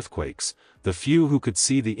small earthquakes. The few who could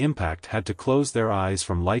see the impact had to close their eyes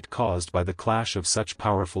from light caused by the clash of such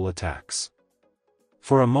powerful attacks.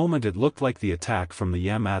 For a moment it looked like the attack from the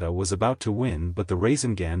Yamata was about to win, but the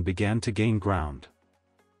Rasengan began to gain ground.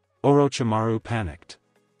 Orochimaru panicked.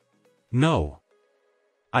 No.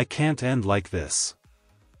 I can't end like this.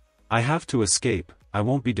 I have to escape, I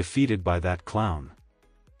won't be defeated by that clown.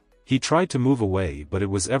 He tried to move away, but it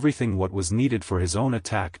was everything what was needed for his own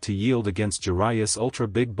attack to yield against Jiraiya's Ultra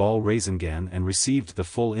Big Ball Rasengan and received the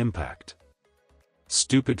full impact.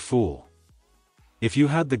 Stupid fool. If you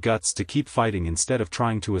had the guts to keep fighting instead of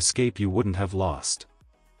trying to escape, you wouldn't have lost.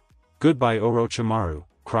 Goodbye, Orochimaru,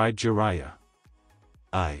 cried Jiraiya.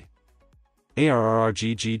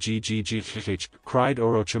 Arrrrggggggh, cried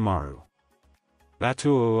Orochimaru.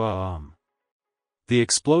 The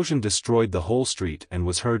explosion destroyed the whole street and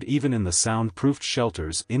was heard even in the sound-proofed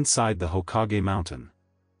shelters inside the Hokage mountain.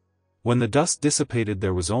 When the dust dissipated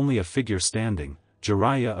there was only a figure standing,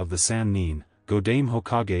 Jiraiya of the Sannin, Godame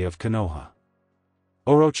Hokage of Konoha.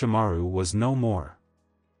 Orochimaru was no more.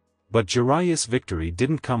 But Jiraiya's victory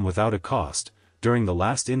didn't come without a cost. During the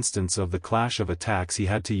last instance of the clash of attacks he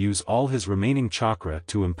had to use all his remaining chakra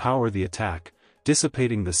to empower the attack,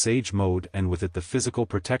 dissipating the Sage mode and with it the physical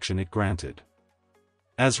protection it granted.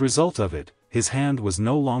 As a result of it, his hand was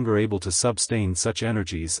no longer able to sustain such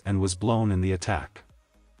energies and was blown in the attack.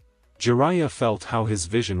 Jiraiya felt how his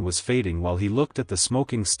vision was fading while he looked at the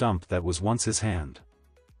smoking stump that was once his hand.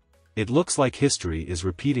 It looks like history is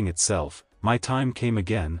repeating itself. My time came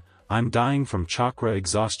again. I'm dying from chakra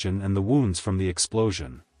exhaustion and the wounds from the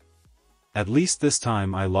explosion. At least this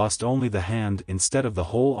time I lost only the hand instead of the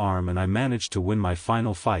whole arm and I managed to win my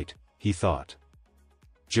final fight, he thought.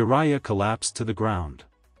 Jiraiya collapsed to the ground.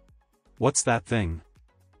 What's that thing?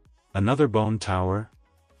 Another bone tower?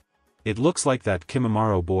 It looks like that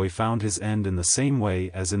Kimimaro boy found his end in the same way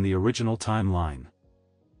as in the original timeline.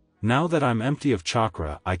 Now that I'm empty of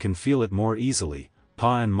chakra I can feel it more easily.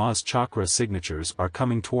 Pa and Ma's chakra signatures are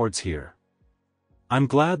coming towards here. I'm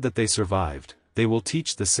glad that they survived. they will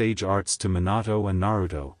teach the sage arts to Minato and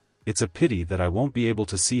Naruto. It's a pity that I won't be able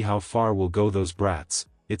to see how far will go those brats.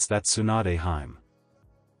 It's that Tsunade Haim.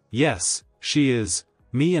 Yes, she is,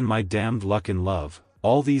 me and my damned luck in love,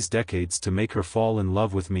 all these decades to make her fall in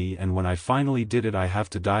love with me, and when I finally did it I have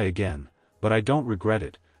to die again, but I don't regret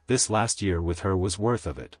it. This last year with her was worth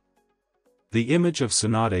of it. The image of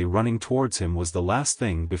Tsunade running towards him was the last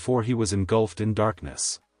thing before he was engulfed in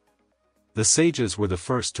darkness. The sages were the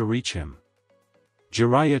first to reach him.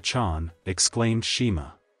 Jiraiya-chan, exclaimed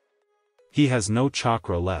Shima. He has no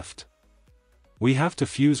chakra left. We have to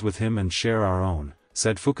fuse with him and share our own,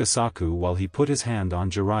 said Fukasaku while he put his hand on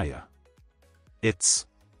Jiraiya. It's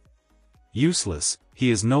useless,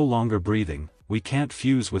 he is no longer breathing, we can't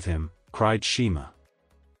fuse with him, cried Shima.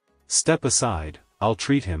 Step aside, I'll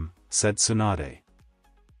treat him, said Tsunade.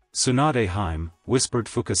 Tsunade Haim, whispered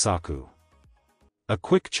Fukasaku. A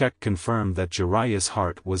quick check confirmed that Jiraiya's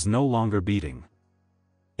heart was no longer beating.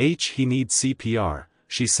 He needs CPR,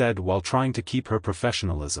 she said while trying to keep her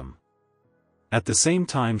professionalism. At the same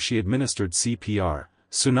time she administered CPR,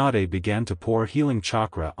 Tsunade began to pour healing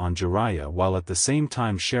chakra on Jiraiya while at the same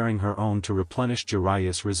time sharing her own to replenish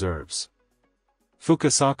Jiraiya's reserves.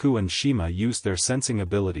 Fukasaku and Shima used their sensing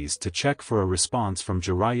abilities to check for a response from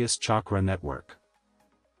Jiraiya's chakra network.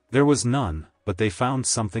 There was none, but they found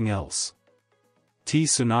something else.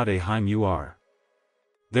 Tsunade Haim you are.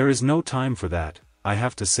 There is no time for that, I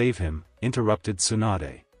have to save him, interrupted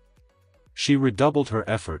Tsunade. She redoubled her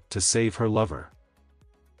effort to save her lover.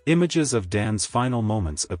 Images of Dan's final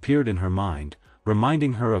moments appeared in her mind,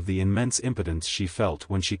 reminding her of the immense impotence she felt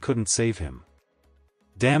when she couldn't save him.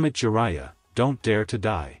 Damn it Jiraiya, don't dare to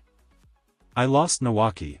die. I lost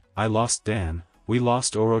Nawaki, I lost Dan, we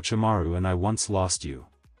lost Orochimaru and I once lost you.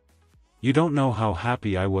 You don't know how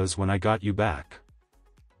happy I was when I got you back.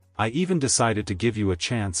 I even decided to give you a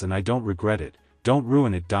chance and I don't regret it, don't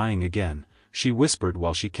ruin it dying again, she whispered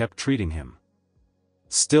while she kept treating him.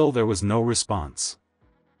 Still there was no response.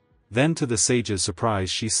 Then to the sage's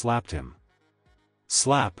surprise she slapped him.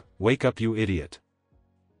 Slap, wake up you idiot.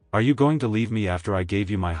 Are you going to leave me after I gave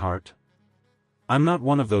you my heart? I'm not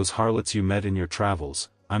one of those harlots you met in your travels,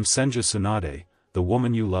 I'm Senju Tsunade, the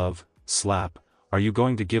woman you love. Slap, are you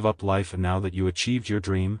going to give up life now that you achieved your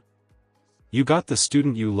dream? You got the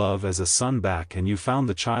student you love as a son back and you found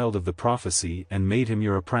the child of the prophecy and made him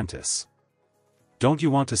your apprentice. Don't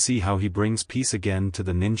you want to see how he brings peace again to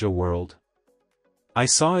the ninja world? I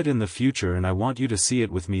saw it in the future and I want you to see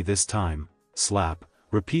it with me this time. Slap,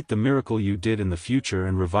 repeat the miracle you did in the future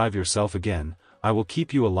and revive yourself again, I will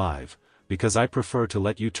keep you alive, because I prefer to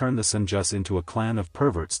let you turn the Senjus into a clan of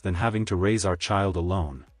perverts than having to raise our child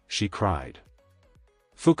alone, she cried.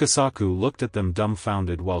 Fukasaku looked at them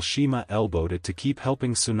dumbfounded while Shima elbowed it to keep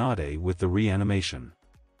helping Tsunade with the reanimation.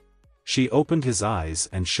 She opened his eyes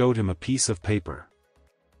and showed him a piece of paper.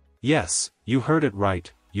 Yes, you heard it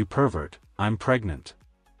right, you pervert, I'm pregnant.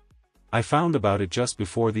 I found about it just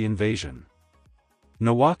before the invasion.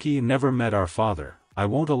 Nawaki never met our father, I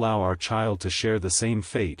won't allow our child to share the same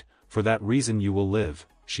fate, for that reason you will live,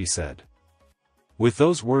 she said. With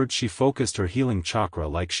those words she focused her healing chakra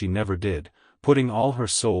like she never did, putting all her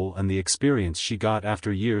soul and the experience she got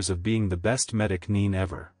after years of being the best medic nin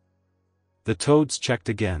ever. The toads checked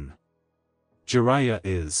again. Jiraiya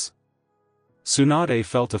is. Tsunade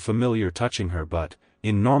felt a familiar touching her but,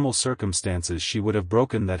 in normal circumstances she would have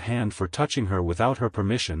broken that hand for touching her without her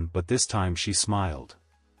permission but this time she smiled.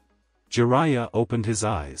 Jiraiya opened his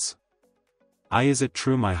eyes. Is it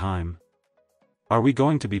true my Haim? Are we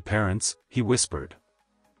going to be parents? He whispered.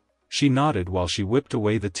 She nodded while she whipped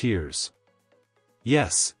away the tears.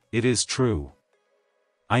 Yes, it is true.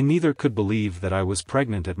 I neither could believe that I was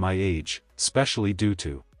pregnant at my age, especially due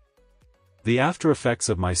to the after effects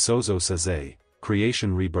of my Sozo Sazei,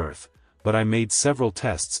 creation rebirth, but I made several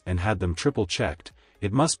tests and had them triple checked,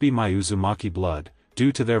 it must be my Uzumaki blood,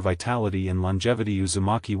 due to their vitality and longevity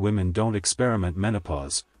Uzumaki women don't experiment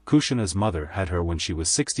menopause, Kushina's mother had her when she was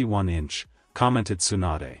 61-inch, commented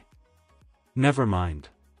Tsunade. Never mind.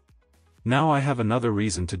 Now I have another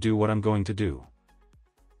reason to do what I'm going to do.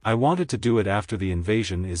 I wanted to do it after the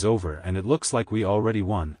invasion is over and it looks like we already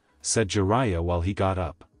won, said Jiraiya while he got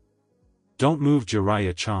up. Don't move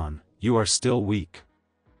Jiraiya-chan, you are still weak.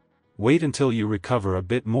 Wait until you recover a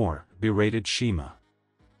bit more, berated Shima.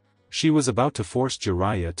 She was about to force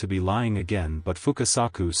Jiraiya to be lying again but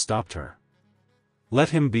Fukasaku stopped her. Let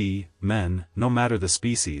him be, men, no matter the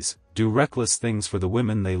species, do reckless things for the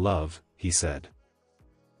women they love, he said.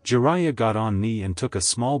 Jiraiya got on knee and took a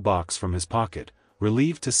small box from his pocket,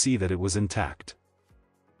 relieved to see that it was intact.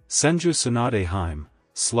 Senju Tsunade Haim,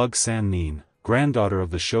 Slug San Nin, granddaughter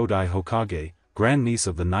of the Shodai Hokage, grandniece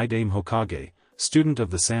of the Nidame Hokage, student of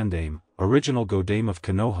the Sandame, original Godame of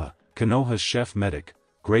Konoha, Konoha's chef medic,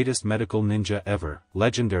 greatest medical ninja ever,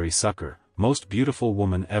 legendary sucker, most beautiful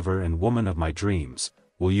woman ever and woman of my dreams,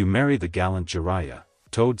 will you marry the gallant Jiraiya,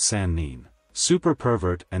 Toad Sannin, super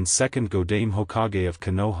pervert and second Godame Hokage of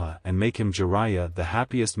Konoha and make him Jiraiya the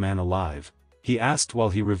happiest man alive? He asked while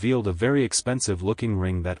he revealed a very expensive-looking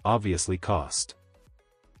ring that obviously cost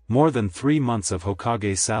more than 3 months of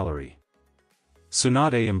Hokage's salary.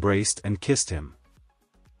 Tsunade embraced and kissed him.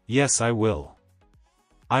 Yes, I will.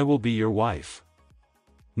 I will be your wife.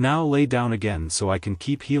 Now lay down again so I can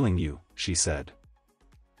keep healing you, she said.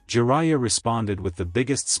 Jiraiya responded with the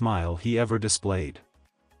biggest smile he ever displayed.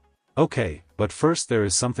 Okay, but first there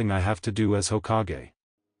is something I have to do as Hokage.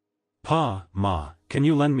 Ma, can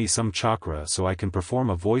you lend me some chakra so I can perform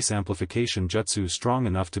a voice amplification jutsu strong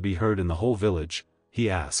enough to be heard in the whole village? He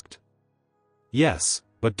asked. Yes,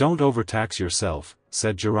 but don't overtax yourself,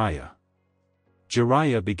 said Jiraiya.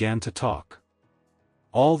 Jiraiya began to talk.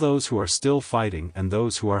 All those who are still fighting and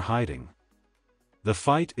those who are hiding. The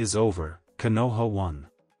fight is over, Konoha won.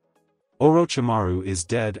 Orochimaru is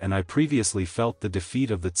dead and I previously felt the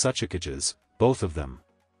defeat of the Tsuchikages, both of them.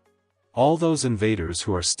 All those invaders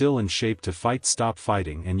who are still in shape to fight stop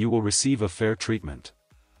fighting and you will receive a fair treatment.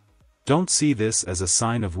 Don't see this as a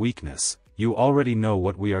sign of weakness, you already know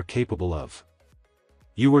what we are capable of.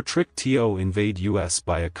 You were tricked to invade us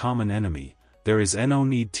by a common enemy, there is no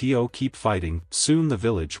need to keep fighting. Soon the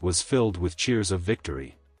village was filled with cheers of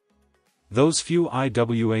victory. Those few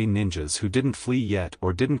IWA ninjas who didn't flee yet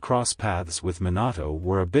or didn't cross paths with Minato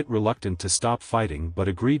were a bit reluctant to stop fighting but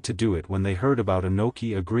agreed to do it when they heard about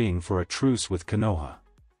Inoki agreeing for a truce with Konoha.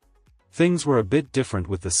 Things were a bit different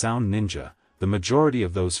with the Sound Ninja. The majority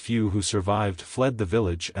of those few who survived fled the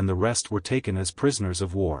village and the rest were taken as prisoners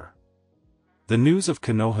of war. The news of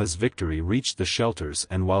Konoha's victory reached the shelters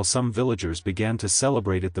and while some villagers began to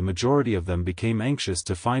celebrate it, the majority of them became anxious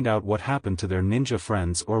to find out what happened to their ninja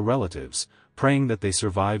friends or relatives, praying that they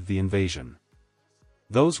survived the invasion.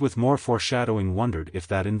 Those with more foreshadowing wondered if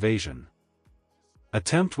that invasion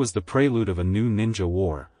attempt was the prelude of a new ninja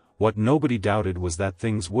war. What nobody doubted was that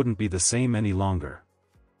things wouldn't be the same any longer.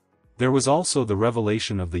 There was also the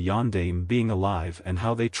revelation of the Yondaime being alive and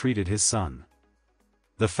how they treated his son.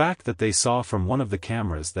 The fact that they saw from one of the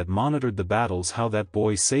cameras that monitored the battles how that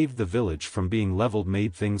boy saved the village from being leveled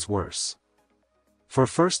made things worse. For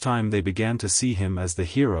first time they began to see him as the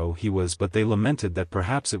hero he was, but they lamented that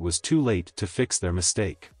perhaps it was too late to fix their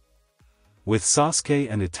mistake. With Sasuke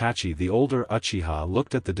and Itachi, the older Uchiha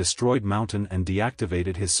looked at the destroyed mountain and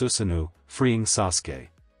deactivated his Susanoo, freeing Sasuke.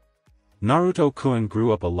 Naruto-kun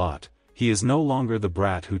grew up a lot, he is no longer the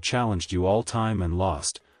brat who challenged you all time and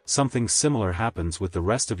lost. Something similar happens with the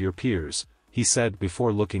rest of your peers, he said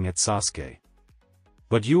before looking at Sasuke.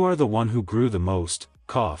 But you are the one who grew the most,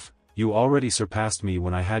 you already surpassed me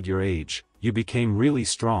when I had your age, you became really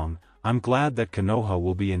strong, I'm glad that Konoha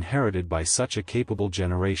will be inherited by such a capable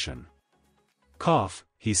generation.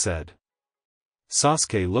 He said.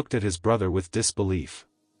 Sasuke looked at his brother with disbelief.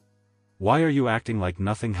 Why are you acting like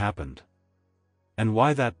nothing happened? And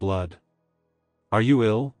why that blood? Are you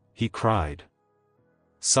ill? He cried.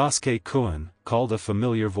 Sasuke-kun, called a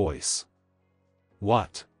familiar voice.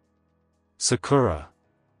 What? Sakura.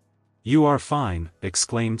 You are fine,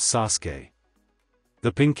 exclaimed Sasuke.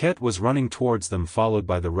 The Pinkette was running towards them followed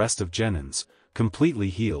by the rest of Genins, completely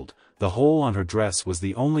healed. The hole on her dress was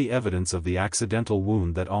the only evidence of the accidental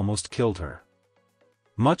wound that almost killed her.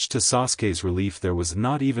 Much to Sasuke's relief, there was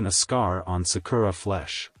not even a scar on Sakura's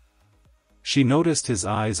flesh. She noticed his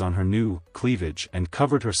eyes on her new cleavage and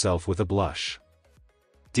covered herself with a blush.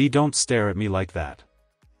 Don't stare at me like that.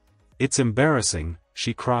 It's embarrassing,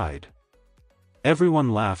 she cried.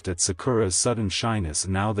 Everyone laughed at Sakura's sudden shyness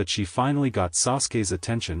now that she finally got Sasuke's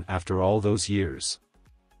attention after all those years.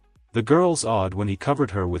 The girls awed when he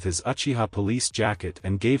covered her with his Uchiha police jacket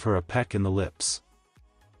and gave her a peck in the lips.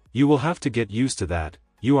 You will have to get used to that,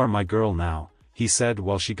 you are my girl now, he said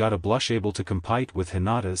while she got a blush able to compete with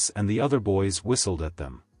Hinata's, and the other boys whistled at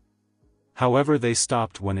them. However, they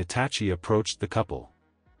stopped when Itachi approached the couple.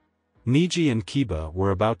 Neji and Kiba were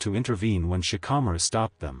about to intervene when Shikamaru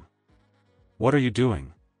stopped them. What are you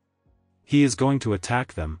doing? He is going to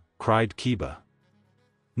attack them, cried Kiba.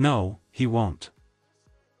 No, he won't.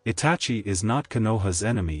 Itachi is not Konoha's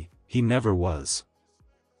enemy, he never was.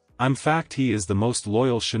 In fact, he is the most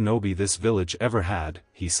loyal shinobi this village ever had,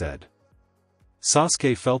 he said.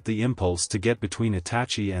 Sasuke felt the impulse to get between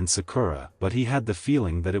Itachi and Sakura, but he had the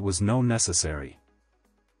feeling that it was no necessary.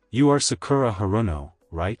 You are Sakura Haruno,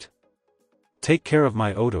 right? Take care of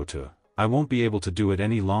my Odoto, I won't be able to do it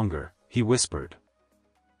any longer, he whispered.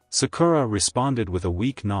 Sakura responded with a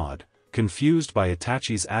weak nod, confused by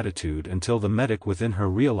Itachi's attitude until the medic within her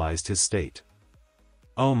realized his state.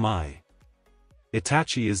 Oh my!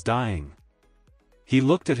 Itachi is dying. He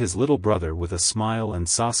looked at his little brother with a smile, and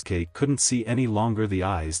Sasuke couldn't see any longer the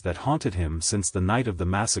eyes that haunted him since the night of the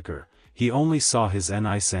massacre. He only saw his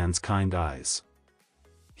Enisan's kind eyes.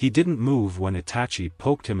 He didn't move when Itachi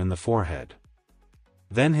poked him in the forehead.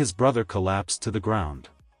 Then his brother collapsed to the ground.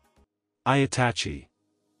 Itachi!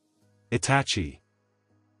 Itachi!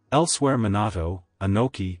 Elsewhere, Minato,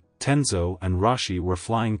 Inoki, Tenzo and Rashi were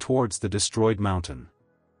flying towards the destroyed mountain.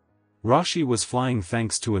 Rashi was flying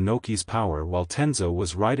thanks to Inoki's power, while Tenzo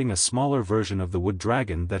was riding a smaller version of the wood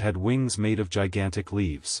dragon that had wings made of gigantic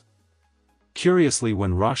leaves. Curiously,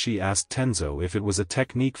 when Rashi asked Tenzo if it was a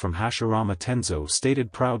technique from Hashirama, Tenzo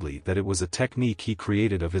stated proudly that it was a technique he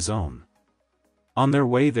created of his own. On their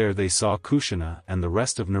way there they saw Kushina and the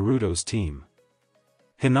rest of Naruto's team.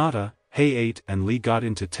 Hinata, Hayate and Lee got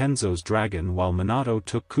into Tenzo's dragon while Minato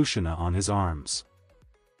took Kushina on his arms.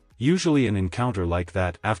 Usually an encounter like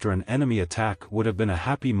that after an enemy attack would have been a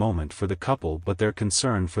happy moment for the couple, but their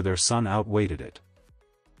concern for their son outweighed it.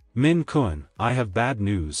 Min-kun, I have bad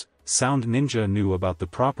news. Sound Ninja knew about the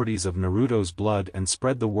properties of Naruto's blood and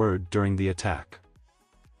spread the word during the attack.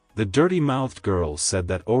 The dirty-mouthed girl said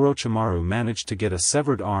that Orochimaru managed to get a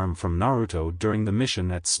severed arm from Naruto during the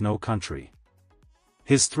mission at Snow Country.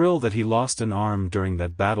 His thrill that he lost an arm during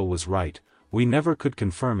that battle was right. We never could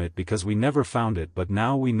confirm it because we never found it, but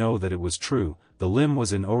now we know that it was true. The limb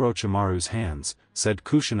was in Orochimaru's hands, said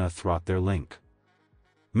Kushina throughout their link.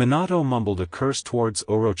 Minato mumbled a curse towards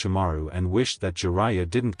Orochimaru and wished that Jiraiya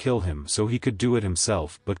didn't kill him so he could do it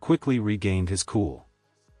himself, but quickly regained his cool.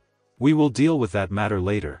 We will deal with that matter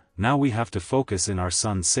later, now we have to focus in our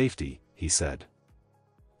son's safety, he said.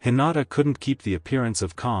 Hinata couldn't keep the appearance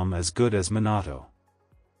of calm as good as Minato.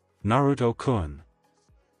 Naruto-kun.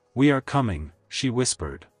 We are coming, she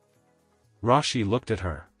whispered. Rashi looked at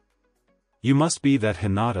her. You must be that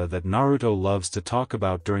Hinata that Naruto loves to talk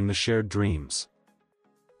about during the shared dreams.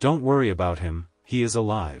 Don't worry about him, he is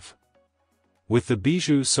alive. With the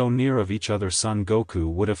bijou so near of each other, Son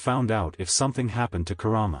Goku would have found out if something happened to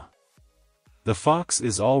Kurama. The fox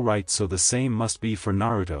is all right, so the same must be for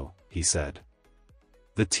Naruto, he said.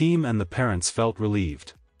 The team and the parents felt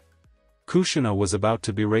relieved. Kushina was about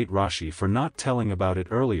to berate Rashi for not telling about it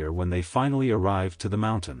earlier when they finally arrived to the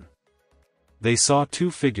mountain. They saw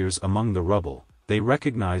two figures among the rubble. They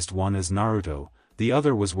recognized one as Naruto, the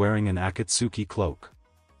other was wearing an Akatsuki cloak.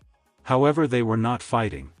 However, they were not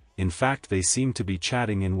fighting, in fact they seemed to be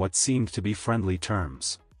chatting in what seemed to be friendly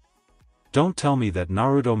terms. Don't tell me that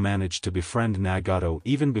Naruto managed to befriend Nagato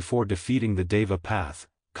even before defeating the Deva Path,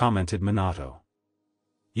 commented Minato.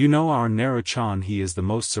 You know our Naru-chan, he is the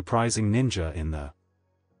most surprising ninja in the...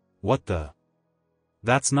 What the...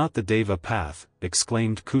 That's not the Deva Path,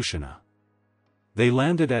 exclaimed Kushina. They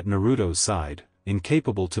landed at Naruto's side,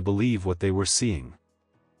 incapable to believe what they were seeing.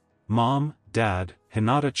 Mom, Dad,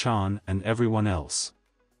 Hinata-chan and everyone else.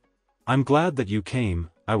 I'm glad that you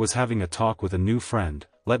came. I was having a talk with a new friend,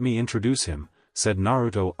 let me introduce him, said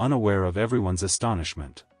Naruto, unaware of everyone's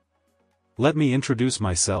astonishment. Let me introduce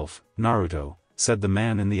myself, Naruto, said the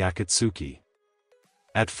man in the Akatsuki.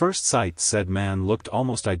 At first sight, said man looked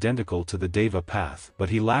almost identical to the Deva Path, but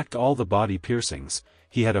he lacked all the body piercings.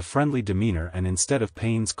 He had a friendly demeanor and instead of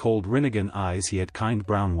Pain's cold Rinnegan eyes he had kind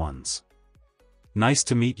brown ones. Nice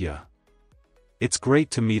to meet ya. It's great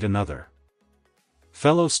to meet another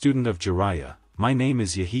fellow student of Jiraiya. My name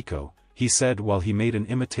is Yahiko, he said while he made an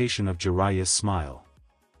imitation of Jiraiya's smile.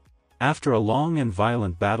 After a long and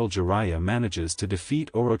violent battle, Jiraiya manages to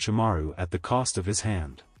defeat Orochimaru at the cost of his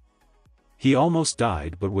hand. He almost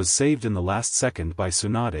died but was saved in the last second by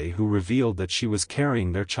Tsunade, who revealed that she was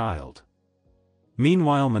carrying their child.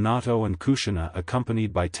 Meanwhile, Minato and Kushina,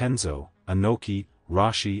 accompanied by Tenzo, Inoki,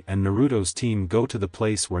 Rashi and Naruto's team, go to the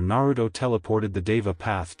place where Naruto teleported the Deva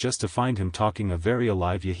Path just to find him talking a very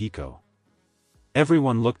alive Yahiko.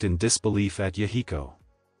 Everyone looked in disbelief at Yahiko.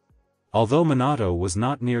 Although Minato was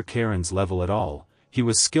not near Karen's level at all, he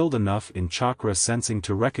was skilled enough in chakra sensing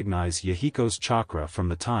to recognize Yahiko's chakra from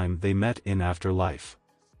the time they met in afterlife.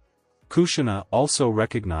 Kushina also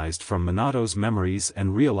recognized from Minato's memories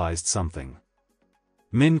and realized something.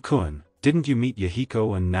 Min-kun, didn't you meet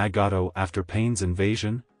Yahiko and Nagato after Pain's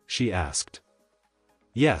invasion? She asked.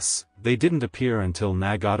 Yes, they didn't appear until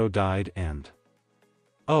Nagato died and...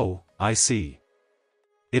 Oh, I see.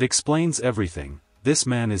 It explains everything. This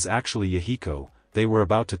man is actually Yahiko. They were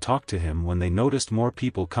about to talk to him when they noticed more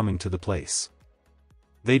people coming to the place.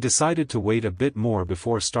 They decided to wait a bit more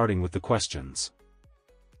before starting with the questions.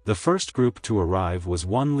 The first group to arrive was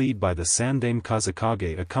one led by the Sandaime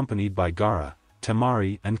Kazekage accompanied by Gaara,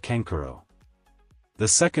 Temari and Kankuro. The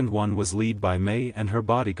second one was led by Mei and her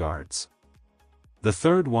bodyguards. The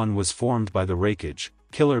third one was formed by the Raikage,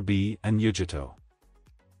 Killer Bee and Yujito.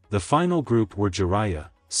 The final group were Jiraiya,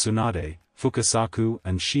 Tsunade, Fukasaku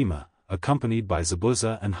and Shima, accompanied by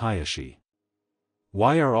Zabuza and Hayashi.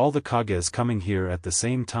 "Why are all the Kages coming here at the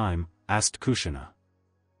same time?" asked Kushina.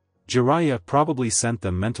 Jiraiya probably sent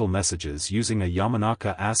them mental messages using a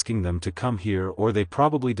Yamanaka asking them to come here, or they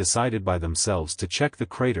probably decided by themselves to check the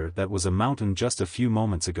crater that was a mountain just a few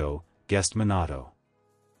moments ago, guessed Minato.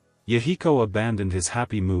 Yahiko abandoned his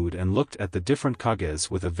happy mood and looked at the different Kages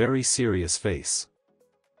with a very serious face.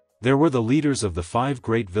 There were the leaders of the 5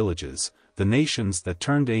 great villages, the nations that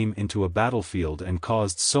turned AIM into a battlefield and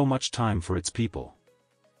caused so much time for its people.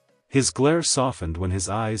 His glare softened when his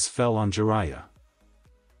eyes fell on Jiraiya.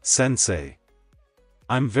 "Sensei.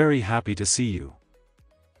 I'm very happy to see you.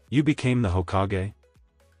 You became the Hokage?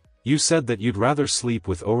 You said that you'd rather sleep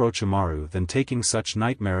with Orochimaru than taking such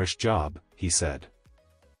nightmarish job," he said.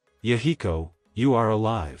 "Yahiko, you are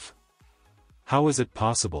alive. How is it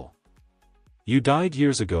possible? You died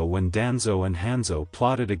years ago when Danzo and Hanzo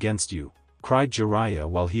plotted against you," cried Jiraiya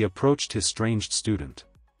while he approached his strange student.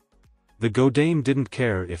 The Godame didn't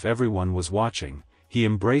care if everyone was watching, he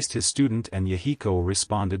embraced his student and Yahiko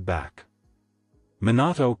responded back.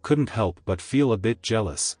 Minato couldn't help but feel a bit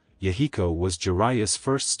jealous. Yahiko was Jiraiya's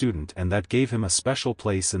first student and that gave him a special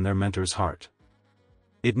place in their mentor's heart.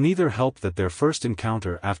 It neither helped that their first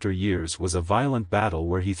encounter after years was a violent battle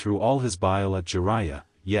where he threw all his bile at Jiraiya.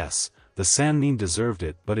 Yes, the Sannin deserved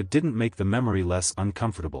it, but it didn't make the memory less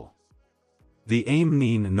uncomfortable. The AIM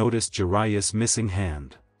Nin noticed Jiraiya's missing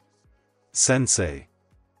hand. "Sensei.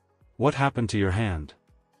 What happened to your hand?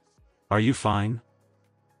 Are you fine?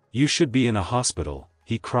 You should be in a hospital,"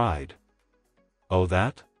 he cried. "Oh,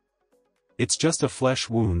 that? It's just a flesh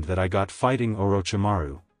wound that I got fighting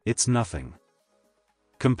Orochimaru, it's nothing."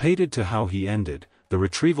 Compared to how he ended, the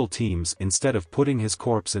retrieval teams instead of putting his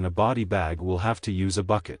corpse in a body bag will have to use a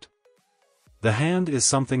bucket. "The hand is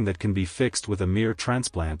something that can be fixed with a mere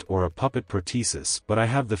transplant or a puppet prosthesis, but I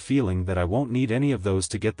have the feeling that I won't need any of those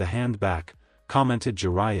to get the hand back," commented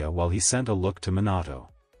Jiraiya while he sent a look to Minato.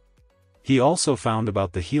 He also found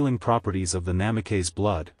about the healing properties of the Namikaze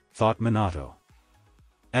blood, thought Minato.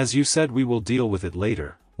 "As you said, we will deal with it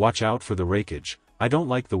later. Watch out for the Raikage. I don't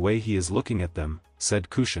like the way he is looking at them,"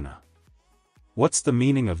 said Kushina. "What's the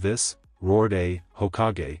meaning of this?" roared a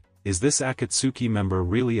Hokage. "Is this Akatsuki member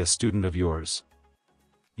really a student of yours?"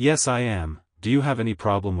 "Yes, I am. Do you have any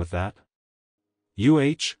problem with that?"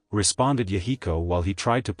 Responded Yahiko while he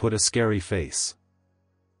tried to put a scary face.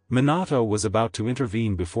 Minato was about to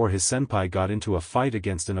intervene before his senpai got into a fight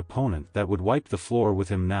against an opponent that would wipe the floor with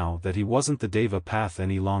him now that he wasn't the Deva path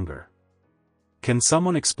any longer. "Can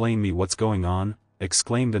someone explain me what's going on?"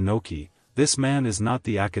 exclaimed Inoki. "This man is not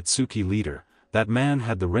the Akatsuki leader. That man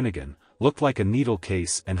had the Rinnegan, looked like a needle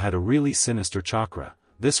case and had a really sinister chakra.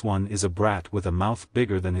 This one is a brat with a mouth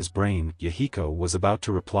bigger than his brain." Yahiko was about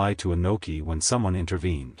to reply to Inoki when someone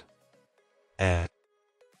intervened.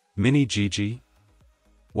 Mini Gigi?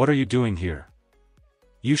 What are you doing here?"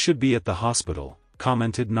 "You should be at the hospital,"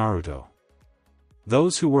 commented Naruto.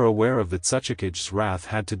 Those who were aware of the Tsuchikage's wrath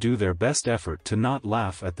had to do their best effort to not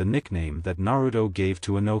laugh at the nickname that Naruto gave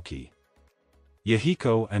to Inoki.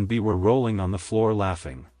 Yahiko and Bee were rolling on the floor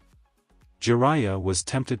laughing. Jiraiya was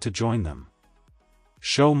tempted to join them.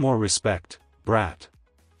 "Show more respect, brat.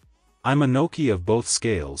 I'm Inoki of both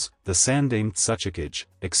scales, the Sandaime Tsuchikage,"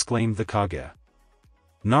 exclaimed the Kage.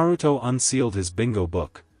 Naruto unsealed his bingo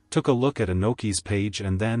book, took a look at Inoki's page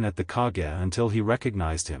and then at the Kage until he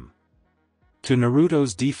recognized him. To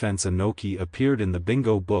Naruto's defense, Inoki appeared in the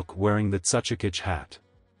bingo book wearing the Tsuchikage hat.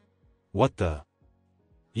 "What the?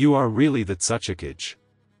 You are really the Tsuchikage?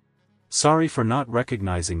 Sorry for not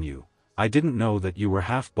recognizing you. I didn't know that you were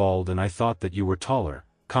half bald and I thought that you were taller,"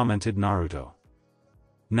 commented Naruto.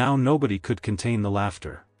 Now nobody could contain the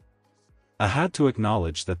laughter. I had to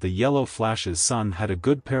acknowledge that the Yellow Flash's son had a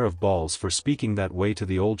good pair of balls for speaking that way to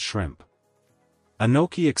the old shrimp.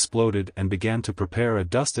 Inoki exploded and began to prepare a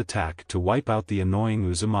dust attack to wipe out the annoying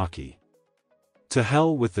Uzumaki. To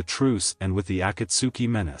hell with the truce and with the Akatsuki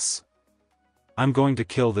menace. I'm going to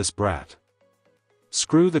kill this brat.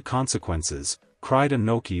 Screw the consequences, cried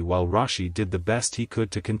Inoki while Rashi did the best he could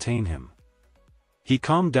to contain him. He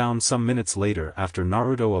calmed down some minutes later after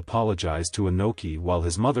Naruto apologized to Inoki while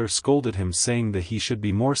his mother scolded him saying that he should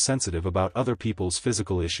be more sensitive about other people's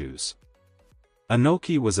physical issues.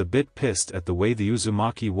 Inoki was a bit pissed at the way the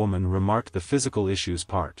Uzumaki woman remarked the physical issues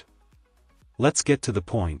part. Let's get to the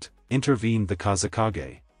point, intervened the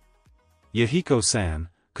Kazekage. Yahiko-san,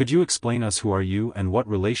 could you explain us who are you and what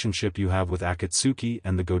relationship you have with Akatsuki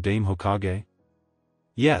and the Godame Hokage?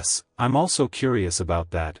 Yes, I'm also curious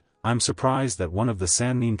about that. I'm surprised that one of the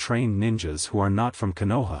Sannin-trained ninjas who are not from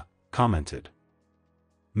Konoha, commented.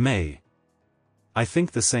 May. I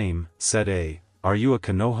think the same, said A. Are you a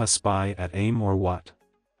Konoha spy at AIM or what?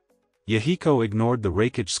 Yahiko ignored the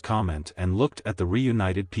Raikage's comment and looked at the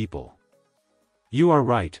reunited people. You are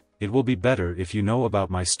right, it will be better if you know about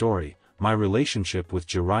my story, my relationship with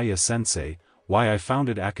Jiraiya-sensei, why I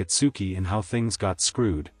founded Akatsuki and how things got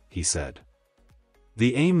screwed, he said.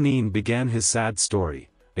 The AIM Nin began his sad story,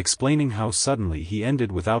 explaining how suddenly he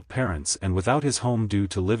ended without parents and without his home due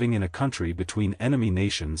to living in a country between enemy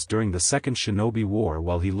nations during the Second Shinobi War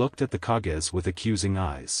while he looked at the Kages with accusing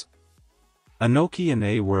eyes. Anoki and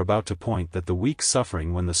A were about to point that the weak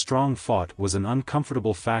suffering when the strong fought was an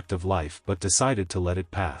uncomfortable fact of life but decided to let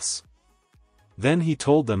it pass. Then he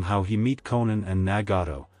told them how he met Konan and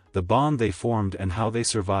Nagato, the bond they formed and how they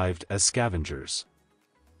survived as scavengers.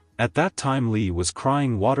 At that time Lee was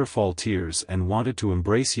crying waterfall tears and wanted to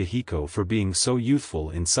embrace Yahiko for being so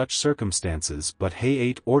youthful in such circumstances, but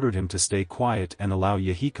Hay-8 ordered him to stay quiet and allow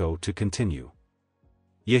Yahiko to continue.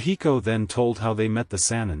 Yahiko then told how they met the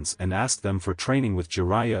Sannins and asked them for training with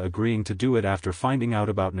Jiraiya, agreeing to do it after finding out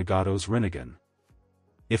about Nagato's Rinnegan.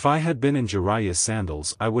 If I had been in Jiraiya's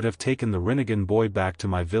sandals I would have taken the Rinnegan boy back to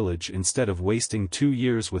my village instead of wasting 2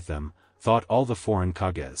 years with them, thought all the foreign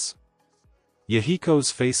Kages.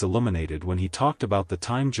 Yahiko's face illuminated when he talked about the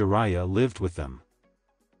time Jiraiya lived with them.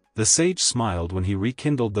 The sage smiled when he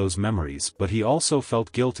rekindled those memories, but he also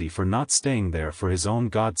felt guilty for not staying there for his own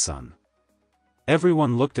godson.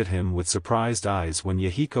 Everyone looked at him with surprised eyes when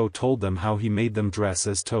Yahiko told them how he made them dress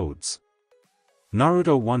as toads.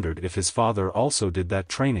 Naruto wondered if his father also did that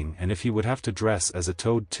training and if he would have to dress as a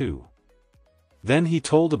toad too. Then he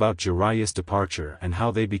told about Jiraiya's departure and how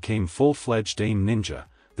they became full-fledged AIM ninja,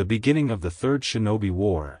 the beginning of the Third Shinobi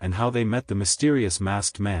War, and how they met the mysterious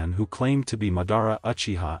masked man who claimed to be Madara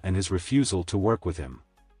Uchiha and his refusal to work with him.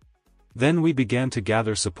 Then we began to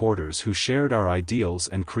gather supporters who shared our ideals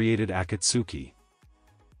and created Akatsuki.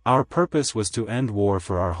 Our purpose was to end war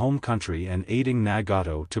for our home country and aiding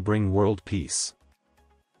Nagato to bring world peace.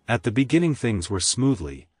 At the beginning things were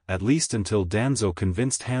smoothly, at least until Danzo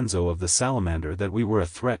convinced Hanzo of the Salamander that we were a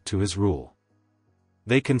threat to his rule.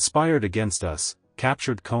 They conspired against us,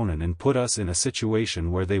 captured Konan and put us in a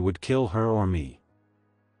situation where they would kill her or me.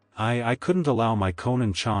 I couldn't allow my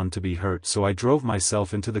Konan-chan to be hurt, so I drove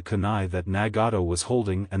myself into the kunai that Nagato was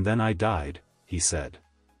holding and then I died, he said.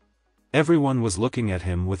 Everyone was looking at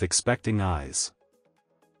him with expecting eyes.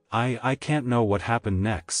 I can't know what happened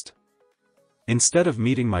next. Instead of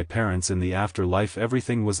meeting my parents in the afterlife,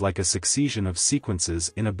 everything was like a succession of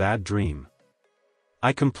sequences in a bad dream.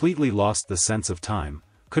 I completely lost the sense of time,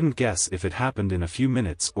 couldn't guess if it happened in a few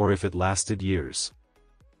minutes or if it lasted years.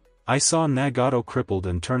 I saw Nagato crippled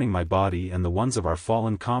and turning my body and the ones of our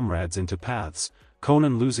fallen comrades into paths,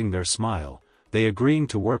 Konan losing their smile, they agreeing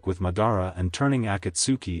to work with Madara and turning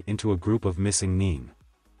Akatsuki into a group of missing nin.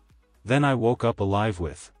 Then I woke up alive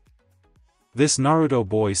with this Naruto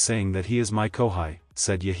boy saying that he is my Kohai,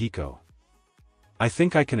 said Yahiko. I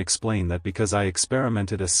think I can explain that because I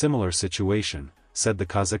experimented a similar situation, said the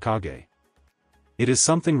Kazekage. It is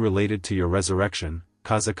something related to your resurrection,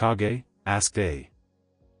 Kazekage? Asked A.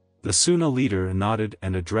 The Suna leader nodded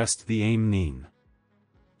and addressed the AIM Nin.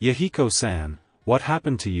 Yahiko-san, what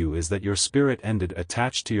happened to you is that your spirit ended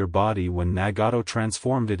attached to your body when Nagato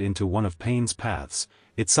transformed it into one of Pain's paths.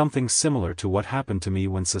 It's something similar to what happened to me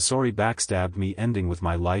when Sasori backstabbed me, ending with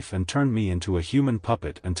my life and turned me into a human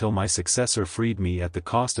puppet until my successor freed me at the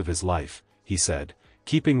cost of his life, he said,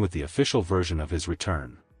 keeping with the official version of his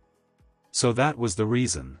return. So that was the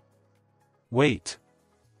reason. Wait.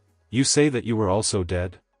 You say that you were also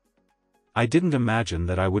dead? I didn't imagine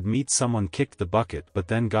that I would meet someone kicked the bucket but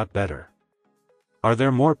then got better. Are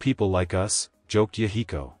there more people like us? Joked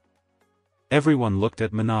Yahiko. Everyone looked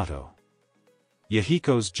at Minato.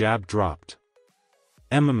 Yahiko's jab dropped.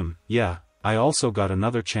 Yeah, I also got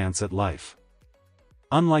another chance at life.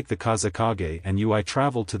 Unlike the Kazekage and you, I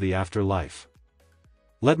traveled to the afterlife.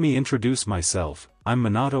 Let me introduce myself, I'm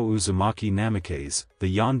Minato Uzumaki Namikaze,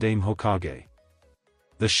 the Yondaime Hokage.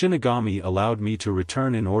 The Shinigami allowed me to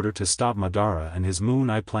return in order to stop Madara and his Moon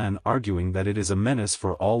Eye plan, arguing that it is a menace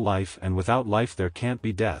for all life and without life there can't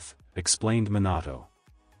be death, explained Minato.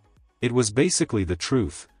 It was basically the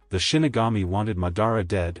truth. The Shinigami wanted Madara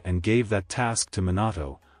dead and gave that task to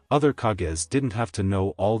Minato. Other Kages didn't have to know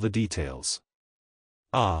all the details.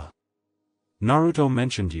 Ah. Naruto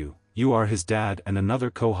mentioned you you are his dad and another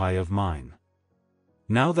Kohai of mine.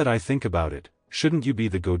 Now that I think about it, shouldn't you be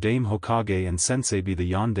the Godame Hokage and Sensei be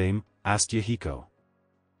the Yondaime? Asked Yahiko.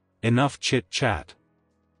 Enough chit-chat.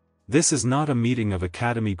 This is not a meeting of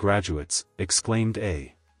academy graduates, exclaimed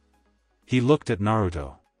A. He looked at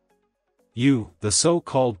Naruto. You, the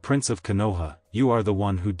so-called Prince of Konoha, you are the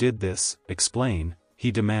one who did this, explain, he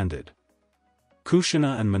demanded.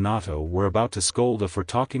 Kushina and Minato were about to scold A for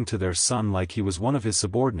talking to their son like he was one of his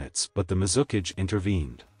subordinates, but the Mizukage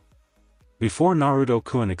intervened. Before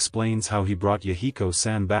Naruto-kun explains how he brought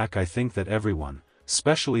Yahiko-san back, I think that everyone,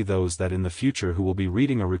 especially those that in the future who will be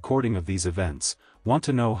reading a recording of these events, want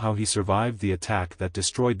to know how he survived the attack that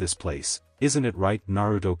destroyed this place, isn't it right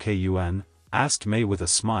Naruto-kun? Asked Mei with a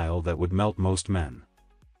smile that would melt most men.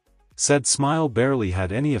 Said smile barely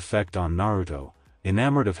had any effect on Naruto,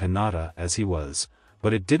 enamored of Hinata as he was,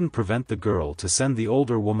 but it didn't prevent the girl to send the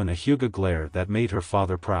older woman a Hyuga glare that made her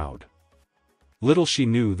father proud. Little she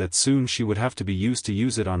knew that soon she would have to be used to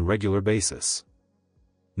use it on regular basis.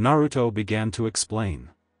 Naruto began to explain.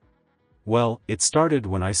 Well, it started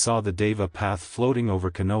when I saw the Deva path floating over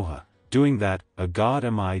Konoha. Doing that, a god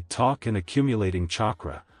am I talk and accumulating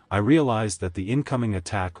chakra, I realized that the incoming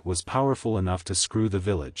attack was powerful enough to screw the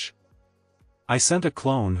village. I sent a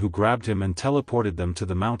clone who grabbed him and teleported them to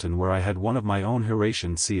the mountain where I had one of my own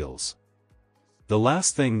Hiratian seals. The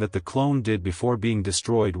last thing that the clone did before being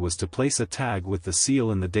destroyed was to place a tag with the seal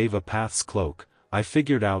in the Deva Path's cloak. I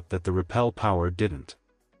figured out that the repel power didn't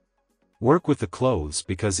work with the clothes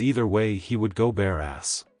because either way he would go bare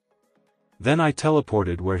ass. Then I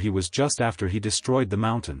teleported where he was just after he destroyed the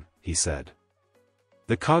mountain, he said.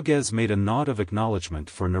 The Kages made a nod of acknowledgement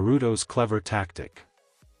for Naruto's clever tactic.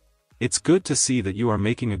 It's good to see that you are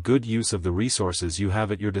making a good use of the resources you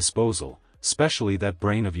have at your disposal, especially that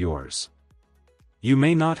brain of yours. You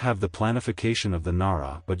may not have the planification of the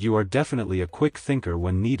Nara, but you are definitely a quick thinker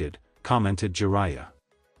when needed, commented Jiraiya.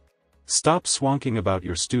 Stop swanking about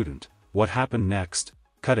your student. What happened next?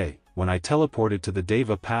 Kade, when I teleported to the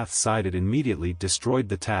Deva path side it immediately destroyed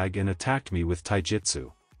the tag and attacked me with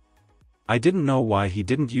taijutsu. I didn't know why he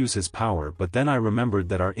didn't use his power, but then I remembered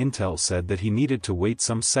that our intel said that he needed to wait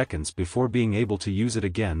some seconds before being able to use it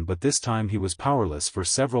again, but this time he was powerless for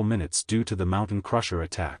several minutes due to the Mountain Crusher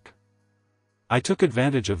attack. I took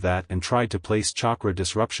advantage of that and tried to place chakra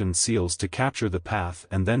disruption seals to capture the path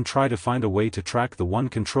and then try to find a way to track the one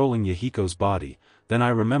controlling Yahiko's body. Then I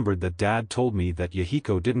remembered that Dad told me that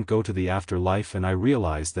Yahiko didn't go to the afterlife, and I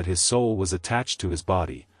realized that his soul was attached to his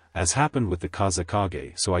body, as happened with the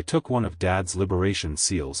Kazekage, so I took one of Dad's liberation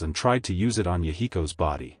seals and tried to use it on Yahiko's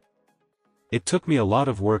body. It took me a lot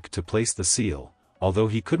of work to place the seal. Although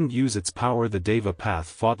he couldn't use its power, the Deva path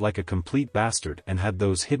fought like a complete bastard and had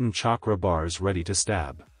those hidden chakra bars ready to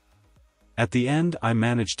stab. At the end I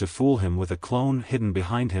managed to fool him with a clone hidden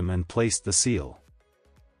behind him and placed the seal.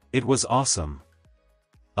 It was awesome.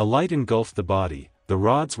 A light engulfed the body, the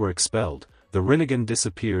rods were expelled, the Rinnegan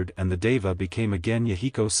disappeared and the Deva became again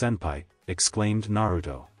Yahiko-senpai, exclaimed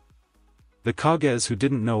Naruto. The Kages who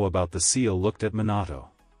didn't know about the seal looked at Minato.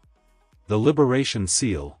 The liberation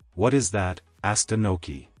seal, what is that? Asked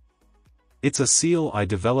Inoki. It's a seal I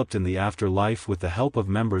developed in the afterlife with the help of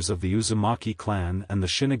members of the Uzumaki clan and the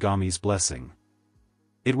Shinigami's blessing.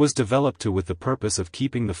 It was developed with the purpose of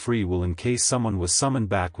keeping the free will in case someone was summoned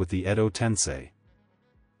back with the Edo Tensei.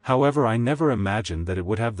 However, I never imagined that it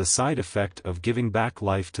would have the side effect of giving back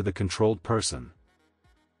life to the controlled person.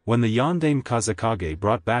 When the Yondaime Kazekage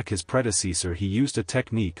brought back his predecessor, he used a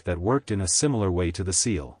technique that worked in a similar way to the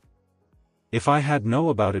seal. If I had known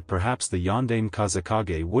about it, perhaps the Yondaime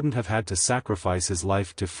Kazekage wouldn't have had to sacrifice his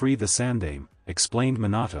life to free the Sandaime, explained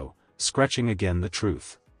Minato, scratching again the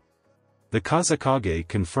truth. The Kazekage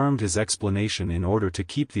confirmed his explanation in order to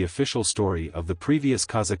keep the official story of the previous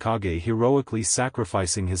Kazekage heroically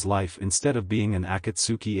sacrificing his life instead of being an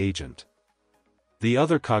Akatsuki agent. The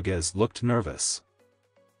other Kages looked nervous.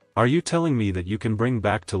 Are you telling me that you can bring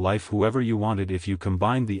back to life whoever you wanted if you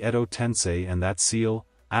combined the Edo Tensei and that seal?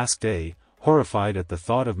 Asked A, horrified at the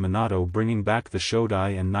thought of Minato bringing back the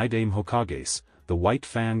Shodai and Nidaime Hokages, the White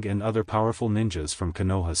Fang and other powerful ninjas from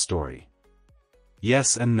Konoha's story.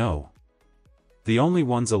 Yes and no. The only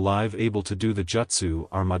ones alive able to do the jutsu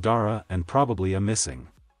are Madara and probably a missing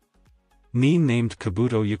nin named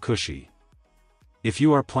Kabuto Yakushi. If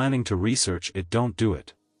you are planning to research it, don't do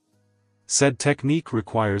it. Said technique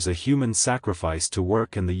requires a human sacrifice to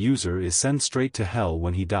work and the user is sent straight to hell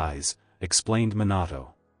when he dies, explained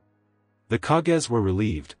Minato. The Kages were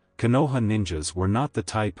relieved. Konoha ninjas were not the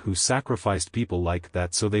type who sacrificed people like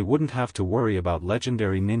that, so they wouldn't have to worry about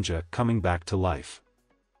legendary ninja coming back to life.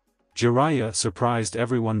 Jiraiya surprised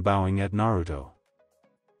everyone, bowing at Naruto.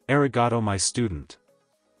 "Arigato, my student.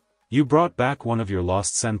 You brought back one of your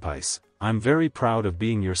lost senpais. I'm very proud of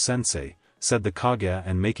being your sensei," said the Kage,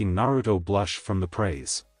 and making Naruto blush from the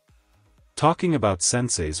praise. "Talking about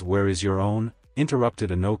senseis, where is your own?" interrupted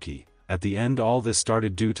Inoki. "At the end all this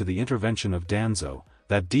started due to the intervention of Danzo,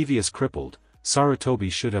 that devious crippled.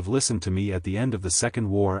 Sarutobi should have listened to me at the end of the Second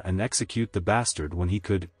War and execute the bastard when he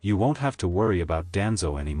could. You won't have to worry about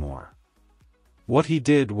Danzo anymore. What he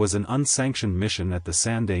did was an unsanctioned mission at the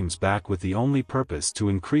Sandame's back with the only purpose to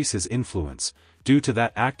increase his influence. Due to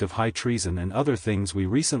that act of high treason and other things we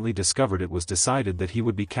recently discovered, it was decided that he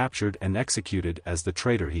would be captured and executed as the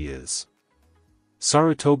traitor he is.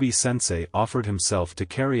 Sarutobi-sensei offered himself to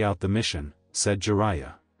carry out the mission," said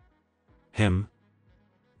Jiraiya. "Him?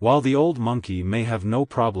 While the old monkey may have no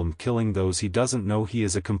problem killing those he doesn't know, he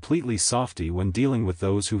is a completely softy when dealing with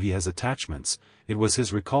those who he has attachments. It was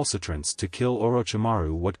his recalcitrance to kill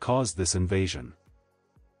Orochimaru what caused this invasion.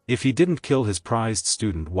 If he didn't kill his prized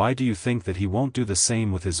student, why do you think that he won't do the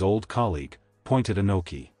same with his old colleague?" pointed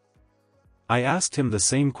Inoki. "I asked him the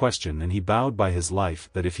same question and he bowed by his life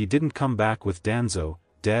that if he didn't come back with Danzo,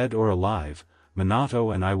 dead or alive,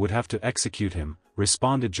 Minato and I would have to execute him,"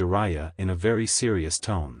 responded Jiraiya in a very serious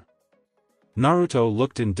tone. Naruto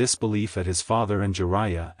looked in disbelief at his father and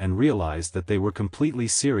Jiraiya and realized that they were completely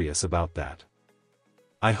serious about that.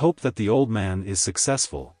 "I hope that the old man is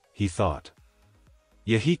successful," he thought.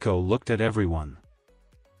 Yahiko looked at everyone.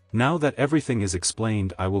 "Now that everything is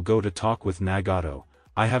explained, I will go to talk with Nagato.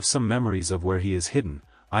 I have some memories of where he is hidden.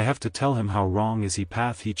 I have to tell him how wrong is the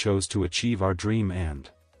path he chose to achieve our dream."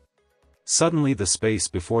 And suddenly the space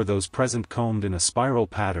before those present combed in a spiral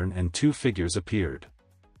pattern and two figures appeared.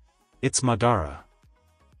 "It's Madara."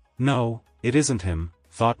 "No, it isn't him,"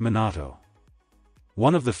 thought Minato.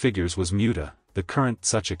 One of the figures was Muta, the current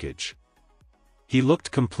Tsuchikage. He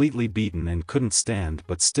looked completely beaten and couldn't stand,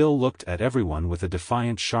 but still looked at everyone with a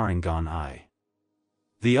defiant Sharingan eye.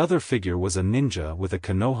 The other figure was a ninja with a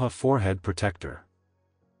Konoha forehead protector.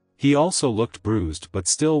 He also looked bruised but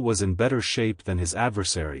still was in better shape than his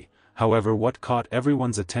adversary. However, what caught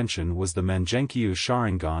everyone's attention was the Mangenkyu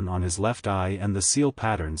Sharingan on his left eye and the seal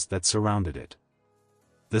patterns that surrounded it.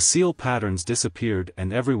 The seal patterns disappeared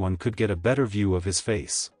and everyone could get a better view of his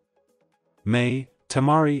face. Mei,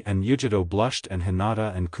 Temari and Yujiro blushed, and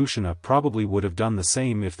Hinata and Kushina probably would have done the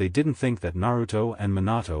same if they didn't think that Naruto and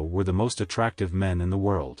Minato were the most attractive men in the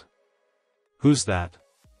world. "Who's that?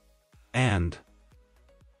 And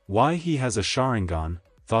why he has a Sharingan?"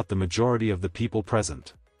 thought the majority of the people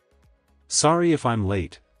present. "Sorry if I'm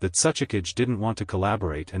late, the Tsuchikage didn't want to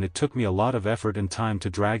collaborate and it took me a lot of effort and time to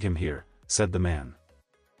drag him here," said the man.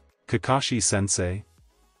 "Kakashi-sensei?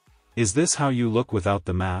 Is this how you look without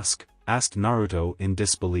the mask?" asked Naruto in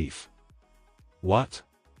disbelief. "What?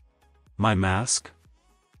 My mask?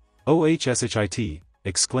 OHSHIT,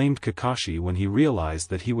 exclaimed Kakashi when he realized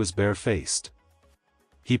that he was bare-faced.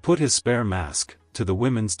 He put his spare mask, to the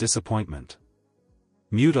women's disappointment.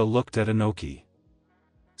 Muta looked at Inoki.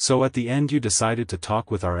 "So at the end you decided to talk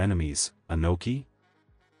with our enemies, Inoki?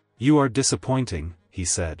 You are disappointing," he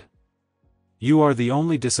said. "You are the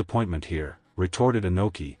only disappointment here," retorted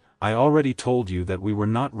Inoki. "I already told you that we were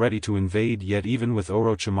not ready to invade yet, even with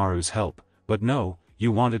Orochimaru's help, but no,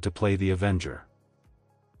 you wanted to play the Avenger.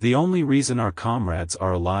 The only reason our comrades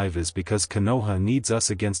are alive is because Konoha needs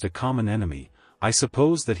us against a common enemy. I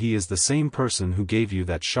suppose that he is the same person who gave you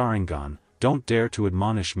that Sharingan. Don't dare to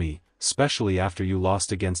admonish me, especially after you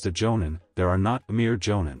lost against a Jonin. There are not mere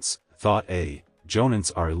Jonins, thought A.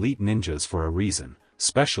 Jonins are elite ninjas for a reason,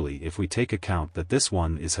 especially if we take account that this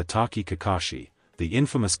one is Hatake Kakashi, the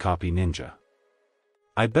infamous copy ninja.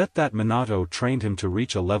 I bet that Minato trained him to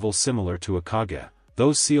reach a level similar to a Kage.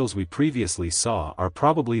 Those seals we previously saw are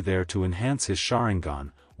probably there to enhance his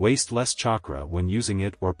Sharingan, waste less chakra when using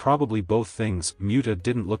it, or probably both things." Muta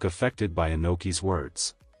didn't look affected by Inoki's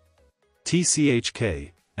words.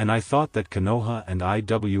 "TCHK, and I thought that Konoha and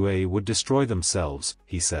IWA would destroy themselves,"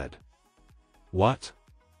 he said. "What?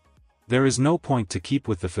 There is no point to keep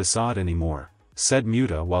with the facade anymore," said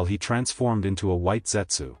Muta while he transformed into a white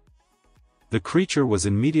Zetsu. The creature was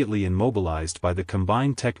immediately immobilized by the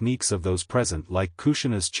combined techniques of those present, like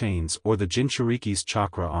Kushina's chains or the Jinchuriki's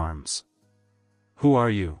chakra arms. "Who are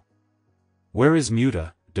you? Where is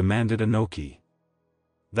Muta?" demanded Inoki.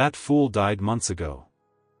 "That fool died months ago.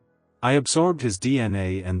 I absorbed his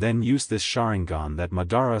DNA and then used this Sharingan that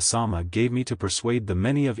Madara-sama gave me to persuade the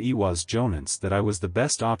many of Iwa's Jonins that I was the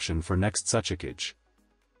best option for next Tsuchikage.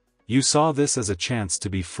 You saw this as a chance to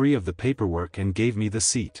be free of the paperwork and gave me the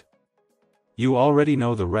seat. You already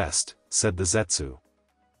know the rest," said the Zetsu.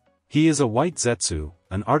 He is a white Zetsu,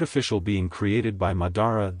 an artificial being created by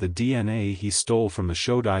Madara. The DNA he stole from the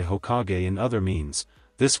Shodai Hokage in other means.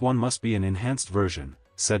 This one must be an enhanced version,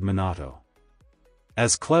 said Minato.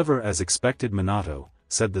 As clever as expected, Minato,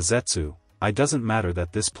 said the Zetsu. It doesn't matter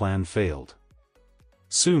that this plan failed.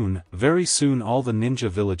 Soon, very soon, all the ninja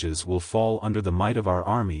villages will fall under the might of our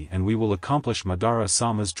army and we will accomplish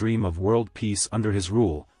Madara-sama's dream of world peace under his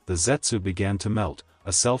rule. The Zetsu began to melt,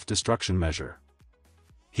 a self-destruction measure.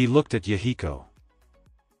 He looked at Yahiko.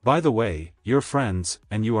 By the way, you're friends,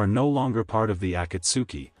 and you are no longer part of the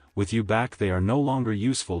Akatsuki. With you back they are no longer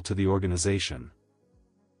useful to the organization.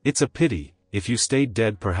 It's a pity. If you stayed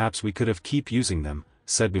dead perhaps we could have keep using them,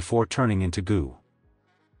 said before turning into goo.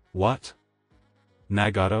 What?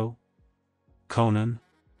 Nagato? Konan?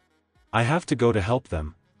 I have to go to help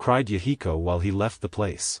them, cried Yahiko while he left the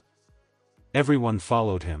place. Everyone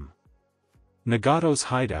followed him. Nagato's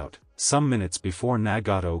hideout, some minutes before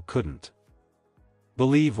Nagato couldn't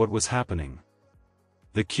believe what was happening.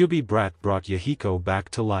 The Kyuubi brat brought Yahiko back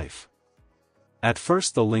to life. At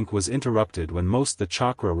first the link was interrupted when most the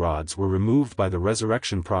chakra rods were removed by the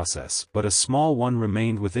resurrection process, but a small one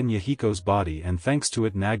remained within Yahiko's body, and thanks to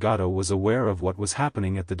it Nagato was aware of what was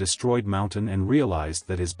happening at the destroyed mountain and realized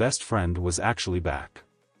that his best friend was actually back.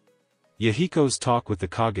 Yahiko's talk with the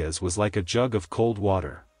Kages was like a jug of cold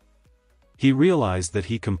water. He realized that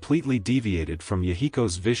he completely deviated from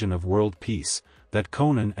Yahiko's vision of world peace, that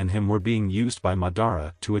Konan and him were being used by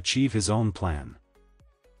Madara to achieve his own plan.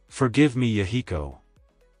 Forgive me, Yahiko.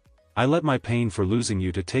 I let my pain for losing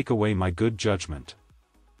you to take away my good judgment.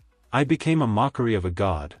 I became a mockery of a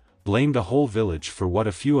god, blamed a whole village for what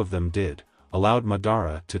a few of them did, allowed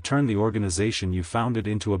Madara to turn the organization you founded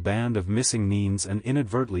into a band of missing neens, and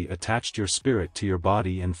inadvertently attached your spirit to your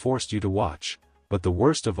body and forced you to watch, but the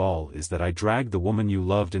worst of all is that I dragged the woman you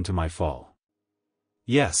loved into my fall.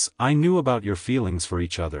 Yes, I knew about your feelings for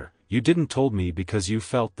each other, you didn't told me because you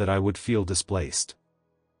felt that I would feel displaced.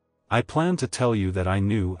 I planned to tell you that I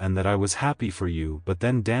knew and that I was happy for you, but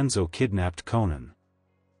then Danzo kidnapped Konan.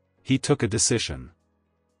 He took a decision.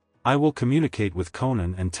 I will communicate with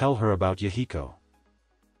Konan and tell her about Yahiko.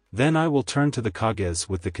 Then I will turn to the Kages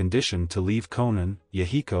with the condition to leave Konan,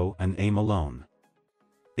 Yahiko and aim alone.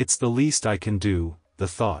 It's the least I can do, the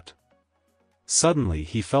thought. Suddenly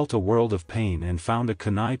he felt a world of pain and found a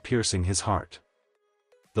kunai piercing his heart.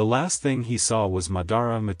 The last thing he saw was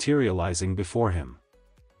Madara materializing before him.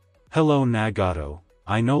 Hello Nagato,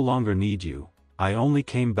 I no longer need you, I only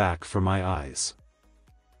came back for my eyes.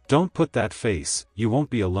 Don't put that face, you won't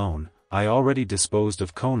be alone, I already disposed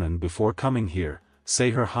of Konan before coming here,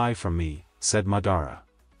 say her hi from me, said Madara.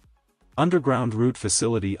 Underground root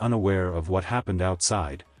facility. Unaware of what happened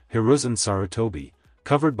outside, Hiruzen Sarutobi,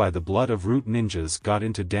 covered by the blood of root ninjas, got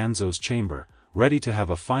into Danzo's chamber, ready to have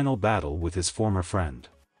a final battle with his former friend.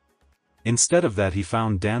 Instead of that he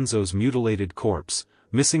found Danzo's mutilated corpse,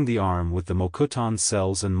 missing the arm with the Mokuton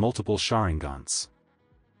cells and multiple Sharingans.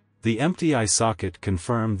 The empty eye socket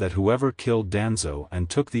confirmed that whoever killed Danzo and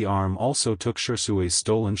took the arm also took Shirsue's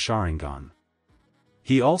stolen Sharingan.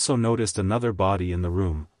 He also noticed another body in the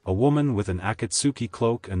room, a woman with an Akatsuki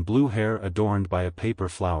cloak and blue hair adorned by a paper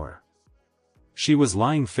flower. She was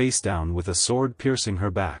lying face down with a sword piercing her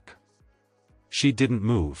back. She didn't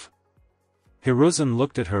move. Hiruzen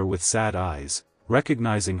looked at her with sad eyes,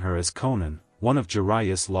 recognizing her as Konan, one of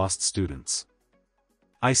Jiraiya's lost students.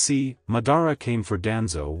 I see, Madara came for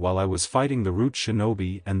Danzo while I was fighting the root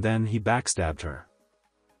shinobi and then he backstabbed her.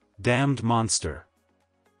 Damned monster.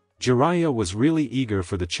 Jiraiya was really eager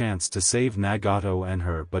for the chance to save Nagato and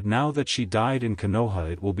her, but now that she died in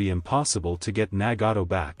Konoha it will be impossible to get Nagato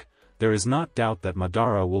back. There is not doubt that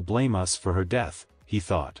Madara will blame us for her death, he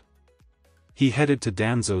thought. He headed to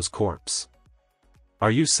Danzo's corpse.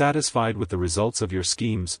 Are you satisfied with the results of your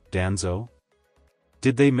schemes, Danzo?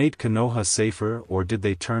 Did they make Konoha safer, or did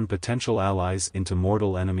they turn potential allies into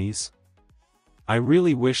mortal enemies? I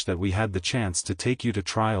really wish that we had the chance to take you to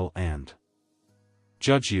trial and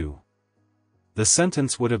judge you. The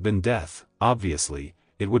sentence would have been death, obviously,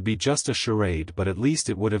 it would be just a charade, but at least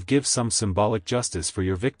it would have given some symbolic justice for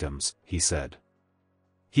your victims, he said.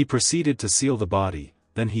 He proceeded to seal the body,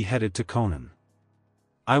 then he headed to Konan.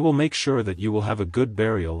 I will make sure that you will have a good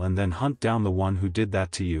burial and then hunt down the one who did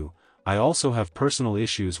that to you. I also have personal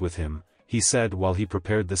issues with him, he said while he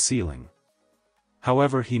prepared the sealing.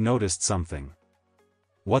 However, he noticed something.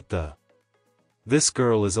 What the? This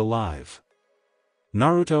girl is alive.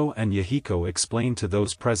 Naruto and Yahiko explained to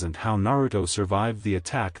those present how Naruto survived the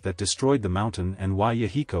attack that destroyed the mountain and why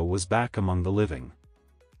Yahiko was back among the living.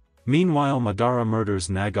 Meanwhile Madara murders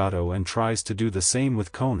Nagato and tries to do the same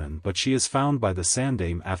with Konan, but she is found by the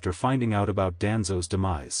Sandaime after finding out about Danzo's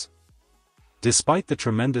demise. Despite the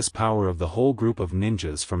tremendous power of the whole group of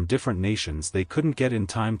ninjas from different nations, they couldn't get in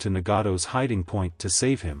time to Nagato's hiding point to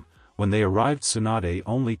save him. When they arrived, Tsunade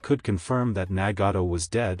only could confirm that Nagato was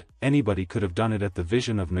dead. Anybody could have done it at the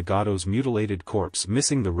vision of Nagato's mutilated corpse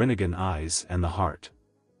missing the Rinnegan eyes and the heart.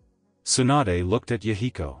 Tsunade looked at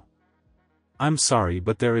Yahiko. "I'm sorry,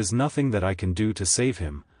 but there is nothing that I can do to save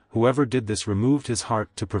him. Whoever did this removed his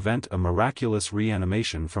heart to prevent a miraculous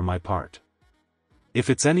reanimation from my part. If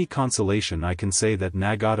it's any consolation, I can say that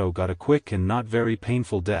Nagato got a quick and not very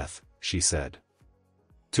painful death," she said.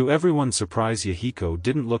 To everyone's surprise, Yahiko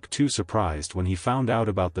didn't look too surprised when he found out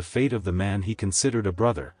about the fate of the man he considered a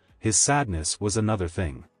brother. His sadness was another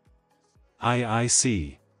thing. I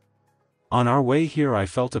see. On our way here I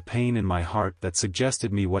felt a pain in my heart that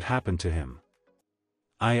suggested me what happened to him.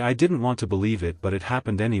 I didn't want to believe it, but it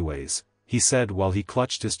happened anyways," he said while he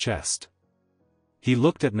clutched his chest. He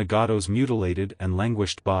looked at Nagato's mutilated and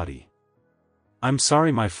languished body. "I'm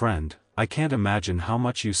sorry, my friend, I can't imagine how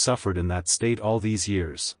much you suffered in that state all these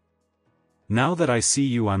years. Now that I see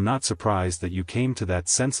you, I'm not surprised that you came to that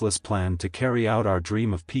senseless plan to carry out our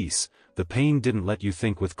dream of peace. The pain didn't let you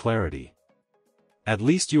think with clarity. At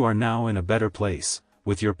least you are now in a better place,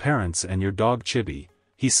 with your parents and your dog Chibi,"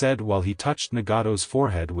 he said while he touched Nagato's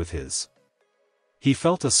forehead with his. He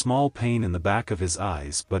felt a small pain in the back of his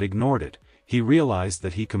eyes but ignored it. He realized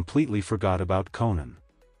that he completely forgot about Konan.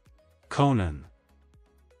 Konan.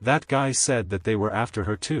 That guy said that they were after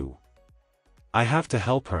her too. "I have to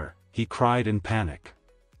help her," he cried in panic.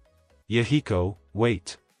 "Yahiko,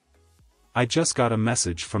 wait. I just got a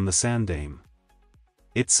message from the Sandaime.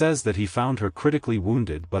 It says that he found her critically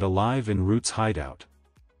wounded but alive in Root's hideout.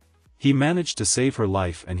 He managed to save her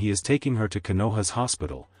life and he is taking her to Konoha's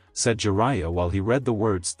hospital," said Jiraiya while he read the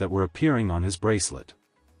words that were appearing on his bracelet.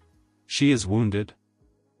 "She is wounded?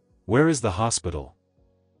 Where is the hospital?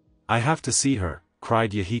 I have to see her,"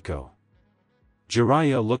 cried Yahiko.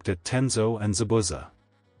 Jiraiya looked at Tenzo and Zabuza.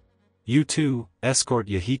 "You two, escort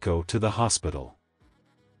Yahiko to the hospital.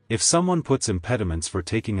 If someone puts impediments for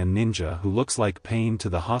taking a ninja who looks like Pain to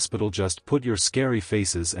the hospital, just put your scary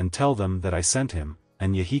faces and tell them that I sent him,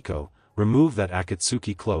 and Yahiko, remove that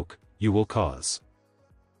Akatsuki cloak, you will cause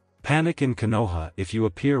panic in Konoha if you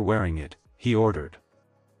appear wearing it," he ordered.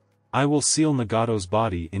 "I will seal Nagato's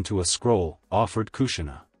body into a scroll," offered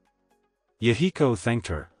Kushina. Yahiko thanked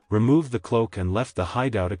her, removed the cloak and left the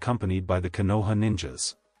hideout accompanied by the Konoha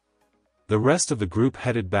ninjas. The rest of the group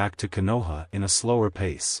headed back to Konoha in a slower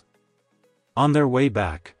pace. On their way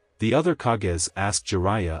back, the other Kages asked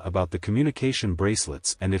Jiraiya about the communication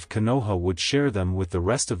bracelets and if Konoha would share them with the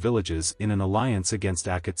rest of villages in an alliance against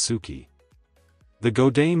Akatsuki. The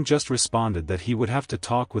Godame just responded that he would have to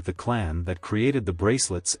talk with the clan that created the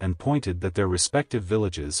bracelets and pointed that their respective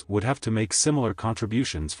villages would have to make similar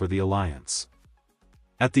contributions for the alliance.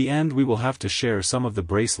 "At the end we will have to share some of the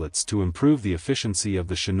bracelets to improve the efficiency of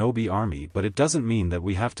the Shinobi army, but it doesn't mean that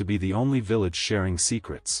we have to be the only village sharing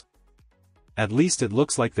secrets. At least it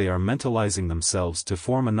looks like they are mentalizing themselves to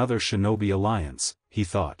form another Shinobi alliance," he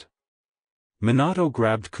thought. Minato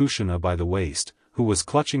grabbed Kushina by the waist, who was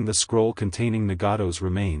clutching the scroll containing Nagato's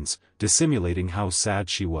remains, dissimulating how sad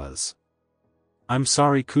she was. "I'm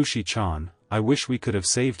sorry Kushi-chan, I wish we could have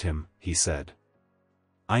saved him," he said.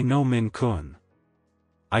 "I know Min-kun.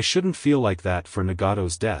 I shouldn't feel like that for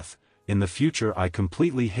Nagato's death. In the future I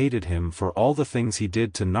completely hated him for all the things he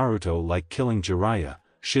did to Naruto, like killing Jiraiya,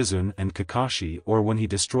 Shizune and Kakashi, or when he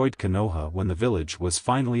destroyed Konoha when the village was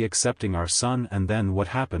finally accepting our son, and then what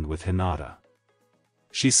happened with Hinata."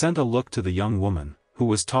 She sent a look to the young woman, who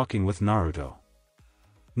was talking with Naruto.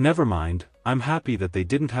 "Never mind, I'm happy that they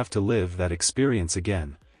didn't have to live that experience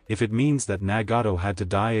again. If it means that Nagato had to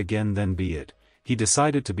die again, then be it. He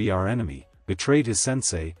decided to be our enemy, betrayed his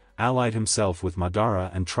sensei, allied himself with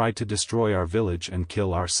Madara and tried to destroy our village and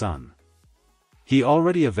kill our son. He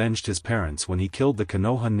already avenged his parents when he killed the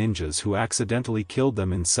Konoha ninjas who accidentally killed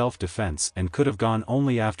them in self-defense and could have gone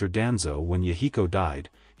only after Danzo when Yahiko died.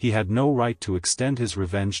 He had no right to extend his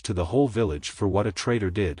revenge to the whole village for what a traitor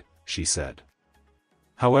did," she said.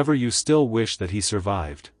 "However, you still wish that he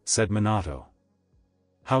survived," said Minato.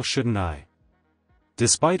 "How shouldn't I?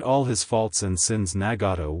 Despite all his faults and sins,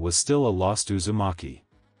 Nagato was still a lost Uzumaki.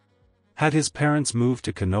 Had his parents moved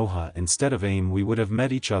to Konoha instead of AIM, we would have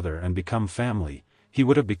met each other and become family. He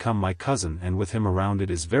would have become my cousin, and with him around it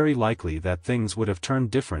is very likely that things would have turned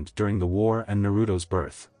different during the war and Naruto's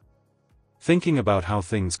birth. Thinking about how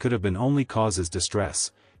things could have been only causes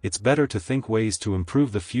distress. It's better to think ways to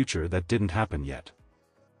improve the future that didn't happen yet."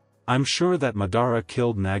 I'm sure that Madara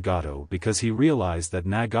killed Nagato because he realized that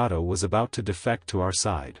Nagato was about to defect to our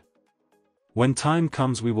side. When time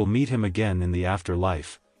comes we will meet him again in the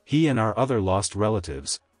afterlife, he and our other lost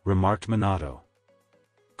relatives," remarked Minato.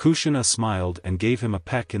 Kushina smiled and gave him a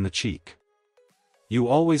peck in the cheek. "You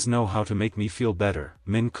always know how to make me feel better,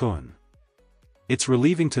 Min-kun. It's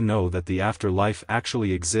relieving to know that the afterlife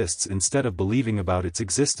actually exists instead of believing about its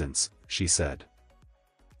existence," she said.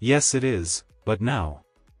 "Yes it is, but now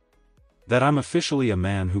that I'm officially a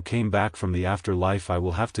man who came back from the afterlife I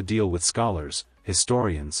will have to deal with scholars,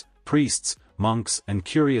 historians, priests, monks and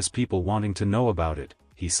curious people wanting to know about it,"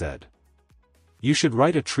 he said. "You should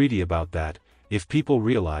write a treaty about that. If people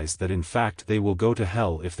realize that in fact they will go to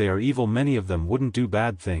hell if they are evil, many of them wouldn't do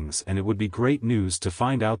bad things, and it would be great news to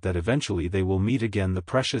find out that eventually they will meet again the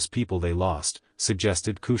precious people they lost,"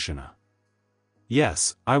 suggested Kushina.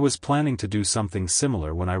 "Yes, I was planning to do something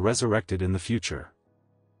similar when I resurrected in the future.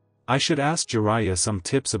 I should ask Jiraiya some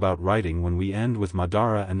tips about writing when we end with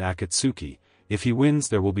Madara and Akatsuki. If he wins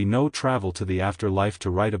there will be no travel to the afterlife to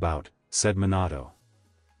write about," said Minato.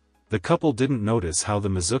 The couple didn't notice how the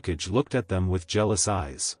Mizukage looked at them with jealous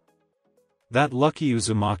eyes. That lucky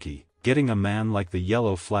Uzumaki, getting a man like the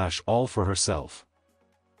Yellow Flash all for herself.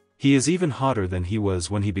 He is even hotter than he was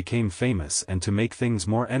when he became famous, and to make things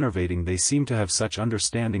more enervating they seem to have such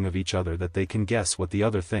understanding of each other that they can guess what the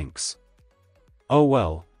other thinks. Oh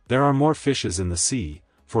well, there are more fishes in the sea.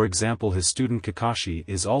 For example, his student Kakashi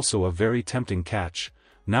is also a very tempting catch.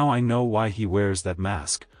 Now I know why he wears that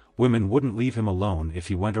mask. Women wouldn't leave him alone if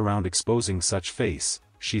he went around exposing such face,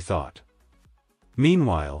 she thought.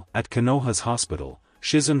 Meanwhile, at Konoha's hospital,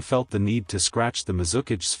 Shizune felt the need to scratch the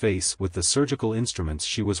Mizukage's face with the surgical instruments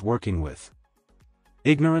she was working with.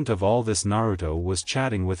 Ignorant of all this, Naruto was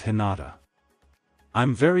chatting with Hinata.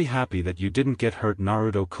 "I'm very happy that you didn't get hurt,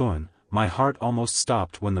 Naruto-kun. My heart almost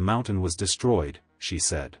stopped when the mountain was destroyed," she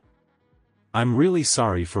said. "I'm really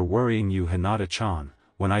sorry for worrying you, Hinata-chan.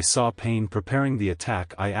 When I saw Pain preparing the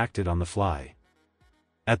attack I acted on the fly.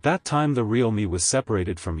 At that time the real me was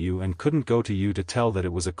separated from you and couldn't go to you to tell that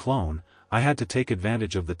it was a clone. I had to take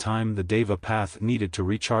advantage of the time the Deva Path needed to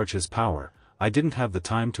recharge his power. I didn't have the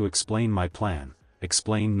time to explain my plan,"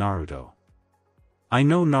 explained Naruto. "I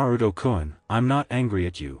know, Naruto-kun, I'm not angry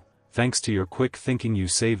at you. Thanks to your quick thinking you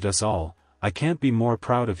saved us all. I can't be more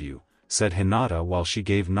proud of you," said Hinata while she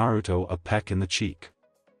gave Naruto a peck in the cheek.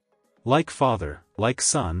 Like father, like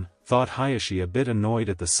son, thought Hayashi, a bit annoyed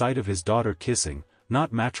at the sight of his daughter kissing,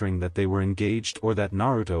 not mattering that they were engaged or that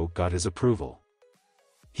Naruto got his approval.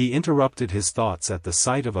 He interrupted his thoughts at the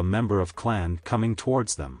sight of a member of clan coming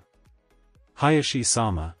towards them.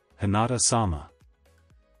 "Hayashi-sama, Hinata-sama.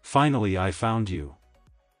 Finally I found you.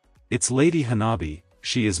 It's Lady Hanabi,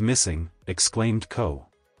 she is missing," exclaimed Ko.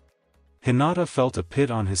 Hinata felt a pit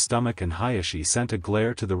on his stomach and Hayashi sent a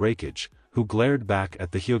glare to the Raikage, who glared back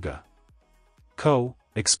at the Hyuga. "Ko,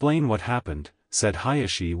 explain what happened," said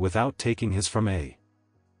Hayashi without taking his from A.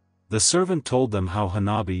 The servant told them how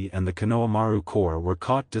Hanabi and the Konohamaru Corps were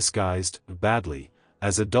caught disguised, badly,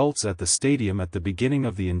 as adults at the stadium at the beginning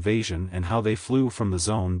of the invasion, and how they flew from the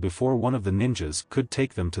zone before one of the ninjas could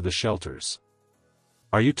take them to the shelters.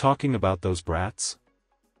 "Are you talking about those brats?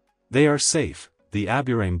 They are safe. The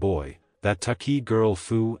Aburame boy, that Taki girl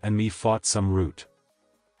Fu and me fought some root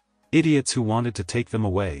idiots who wanted to take them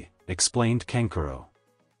away," explained Kankuro.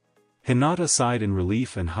 Hinata sighed in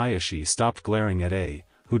relief and Hayashi stopped glaring at A,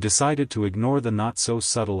 who decided to ignore the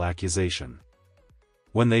not-so-subtle accusation.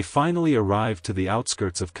 When they finally arrived to the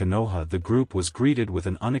outskirts of Konoha, the group was greeted with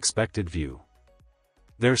an unexpected view.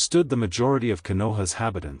 There stood the majority of Konoha's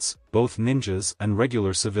inhabitants, both ninjas and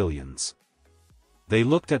regular civilians. They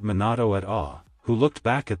looked at Minato at awe, who looked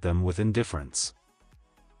back at them with indifference.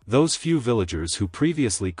 Those few villagers who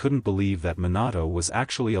previously couldn't believe that Minato was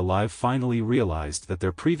actually alive finally realized that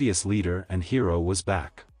their previous leader and hero was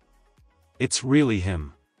back. "It's really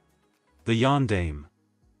him. The Yondaime.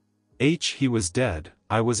 He was dead,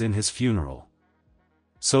 I was in his funeral.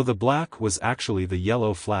 So the black was actually the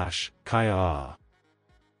Yellow Flash, Kaya.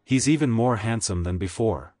 He's even more handsome than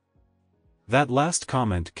before." That last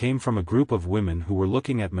comment came from a group of women who were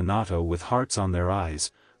looking at Minato with hearts on their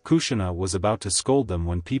eyes. Kushina was about to scold them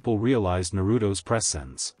when people realized Naruto's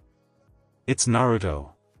presence. "It's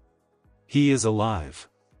Naruto. He is alive.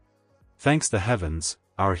 Thanks the heavens,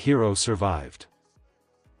 our hero survived.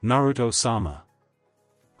 Naruto-sama.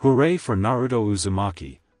 Hooray for Naruto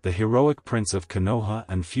Uzumaki, the heroic prince of Konoha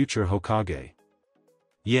and future Hokage.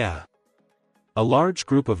 Yeah." A large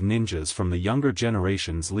group of ninjas from the younger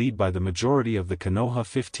generations, led by the majority of the Konoha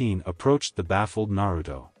 15, approached the baffled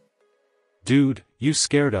Naruto. "Dude, you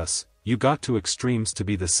scared us, You got to extremes to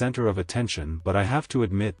be the center of attention, but I have to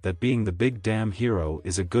admit that being the big damn hero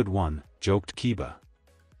is a good one, joked Kiba.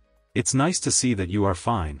 It's nice to see that you are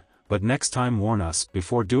fine, but next time warn us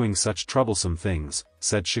before doing such troublesome things,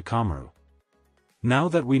 said Shikamaru. Now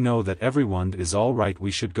that we know that everyone is alright, we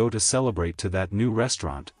should go to celebrate to that new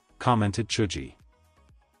restaurant, commented Chuji.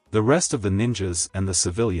 The rest of the ninjas and the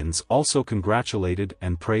civilians also congratulated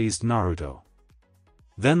and praised Naruto.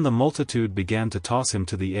 Then the multitude began to toss him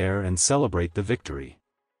to the air and celebrate the victory.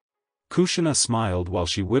 Kushina smiled while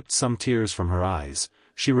she whipped some tears from her eyes.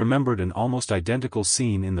 She remembered an almost identical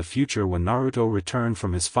scene in the future when Naruto returned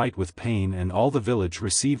from his fight with Pain and all the village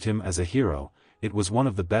received him as a hero. It was one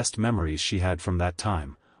of the best memories she had from that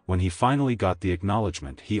time, when he finally got the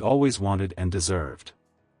acknowledgement he always wanted and deserved.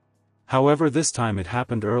 However, this time it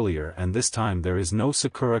happened earlier, and this time there is no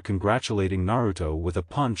Sakura congratulating Naruto with a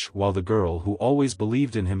punch while the girl who always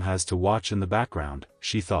believed in him has to watch in the background,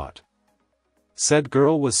 she thought. Said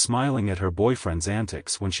girl was smiling at her boyfriend's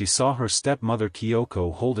antics when she saw her stepmother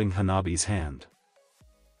Kyoko holding Hanabi's hand.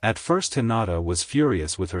 At first Hinata was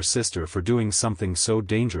furious with her sister for doing something so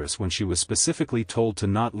dangerous when she was specifically told to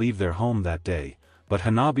not leave their home that day, but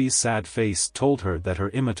Hanabi's sad face told her that her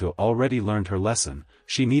Imato already learned her lesson.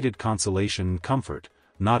 She needed consolation and comfort,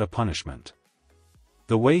 not a punishment.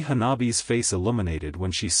 The way Hanabi's face illuminated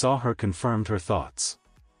when she saw her confirmed her thoughts.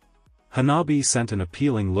 Hanabi sent an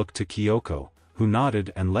appealing look to Kyoko, who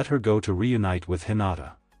nodded and let her go to reunite with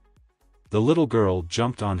Hinata. The little girl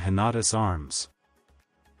jumped on Hinata's arms.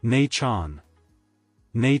 "Nei-chan!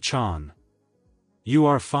 Nei-chan! You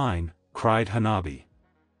are fine," cried Hanabi.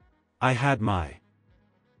 "I had my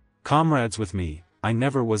comrades with me, I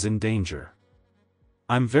never was in danger.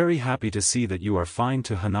 I'm very happy to see that you are fine."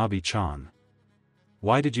 To Hanabi-chan.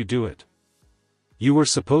 "Why did you do it? You were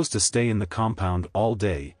supposed to stay in the compound all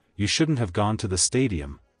day, you shouldn't have gone to the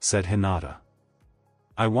stadium," said Hinata.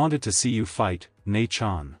 "I wanted to see you fight,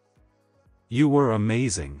 Nei-chan. You were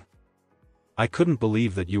amazing. I couldn't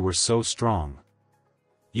believe that you were so strong.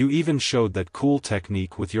 You even showed that cool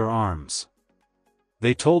technique with your arms.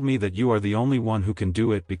 They told me that you are the only one who can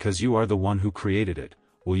do it because you are the one who created it.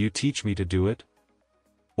 Will you teach me to do it?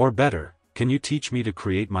 Or better, can you teach me to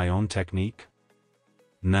create my own technique?"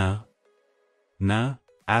 "Nah? Nah?"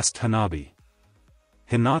 asked Hanabi.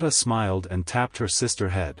 Hinata smiled and tapped her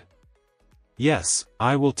sister's head. "Yes,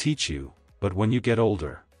 I will teach you, but when you get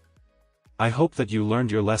older. I hope that you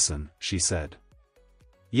learned your lesson," she said.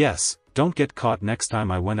 "Yes, don't get caught next time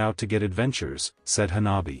I went out to get adventures," said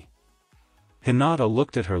Hanabi. Hinata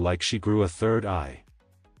looked at her like she grew a third eye.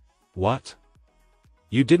 "What?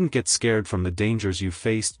 You didn't get scared from the dangers you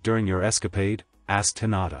faced during your escapade?" asked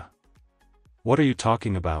Hinata. "What are you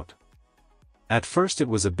talking about? At first it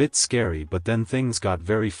was a bit scary, but then things got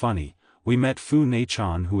very funny. We met Fu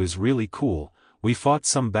Nei-chan, who is really cool. We fought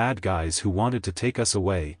some bad guys who wanted to take us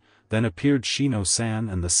away. Then appeared Shino-san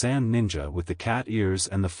and the Sand Ninja with the cat ears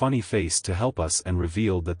and the funny face to help us and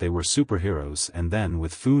revealed that they were superheroes, and then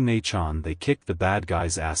with Fu Nei-chan they kicked the bad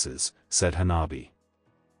guys' asses," said Hanabi.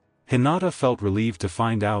 Hinata felt relieved to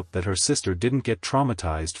find out that her sister didn't get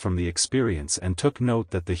traumatized from the experience and took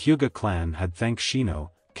note that the Hyuga clan had thanked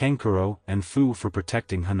Shino, Kankuro, and Fu for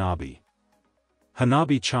protecting Hanabi.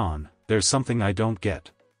 "Hanabi-chan, there's something I don't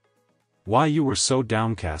get. Why you were so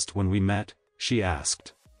downcast when we met?" she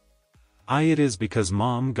asked. It is because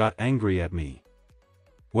Mom got angry at me.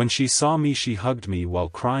 When she saw me she hugged me while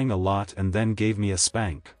crying a lot and then gave me a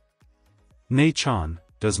spank." "Nei-chan,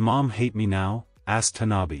 does Mom hate me now?" asked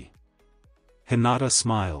Hanabi. Hinata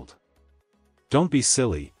smiled. "Don't be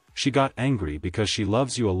silly, she got angry because she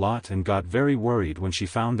loves you a lot and got very worried when she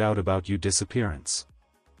found out about your disappearance.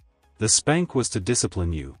 The spank was to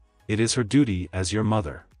discipline you, it is her duty as your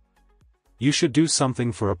mother. You should do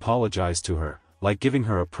something for apologize to her, like giving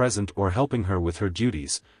her a present or helping her with her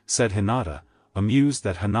duties," said Hinata, amused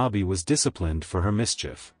that Hanabi was disciplined for her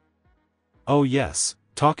mischief. "Oh yes,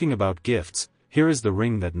 talking about gifts, here is the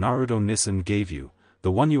ring that Naruto-Nissen gave you, the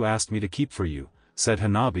one you asked me to keep for you," said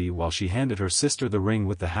Hanabi while she handed her sister the ring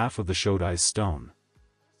with the half of the Shodai's stone.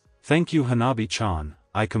 "Thank you Hanabi-chan,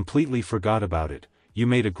 I completely forgot about it, you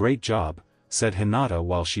made a great job," said Hinata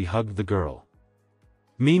while she hugged the girl.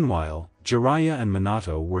 Meanwhile, Jiraiya and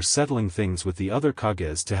Minato were settling things with the other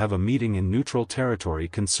Kages to have a meeting in neutral territory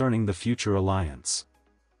concerning the future alliance.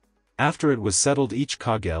 After it was settled, each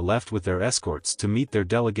Kage left with their escorts to meet their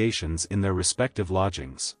delegations in their respective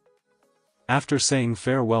lodgings. After saying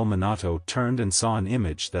farewell, Minato turned and saw an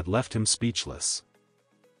image that left him speechless.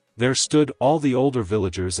 There stood all the older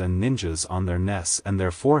villagers and ninjas on their nests and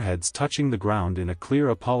their foreheads touching the ground in a clear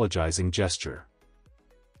apologizing gesture.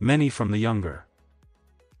 Many from the younger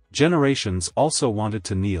Generations also wanted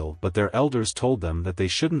to kneel, but their elders told them that they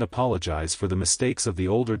shouldn't apologize for the mistakes of the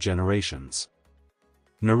older generations.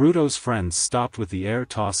 Naruto's friends stopped with the air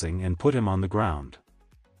tossing and put him on the ground.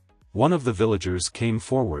 One of the villagers came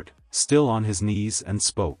forward, still on his knees, and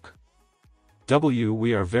spoke.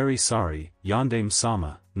 We are very sorry,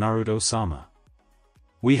 Yondaime-sama, Naruto-sama.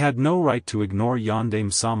 We had no right to ignore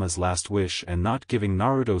Yondaime-sama's last wish and not giving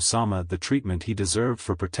Naruto-sama the treatment he deserved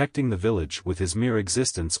for protecting the village with his mere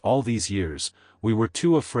existence all these years. We were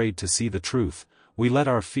too afraid to see the truth. We let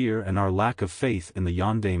our fear and our lack of faith in the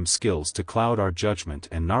Yondaime skills to cloud our judgment,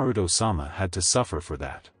 and Naruto-sama had to suffer for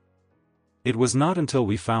that. It was not until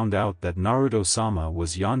we found out that Naruto-sama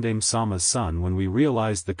was Yondaime-sama's son when we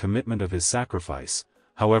realized the commitment of his sacrifice.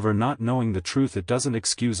 However, not knowing the truth, it doesn't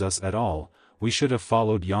excuse us at all. We should have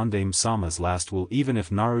followed Yondaime-sama's last will even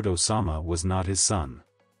if Naruto-sama was not his son.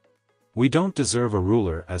 We don't deserve a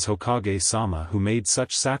ruler as Hokage-sama who made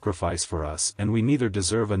such sacrifice for us, and we neither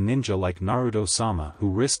deserve a ninja like Naruto-sama who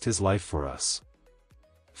risked his life for us.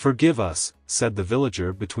 Forgive us, said the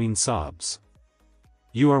villager between sobs.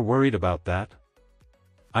 You are worried about that?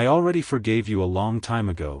 I already forgave you a long time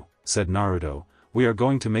ago, said Naruto. We are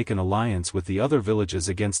going to make an alliance with the other villages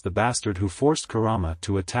against the bastard who forced Kurama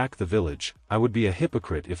to attack the village. I would be a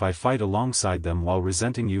hypocrite if I fight alongside them while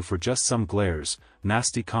resenting you for just some glares,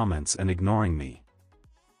 nasty comments, and ignoring me.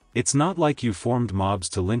 It's not like you formed mobs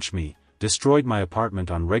to lynch me, destroyed my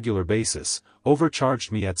apartment on regular basis,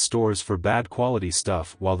 overcharged me at stores for bad quality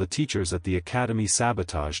stuff while the teachers at the academy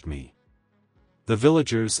sabotaged me. The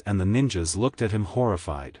villagers and the ninjas looked at him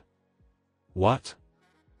horrified. What?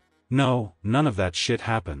 No, none of that shit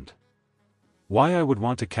happened. Why I would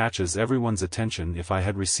want to catch everyone's attention if I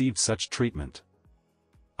had received such treatment?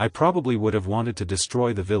 I probably would have wanted to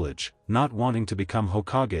destroy the village, not wanting to become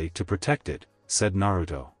Hokage to protect it, said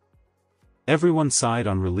Naruto. Everyone sighed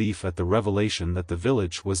on relief at the revelation that the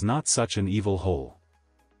village was not such an evil hole.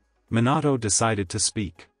 Minato decided to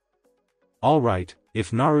speak. All right,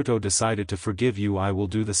 if Naruto decided to forgive you, I will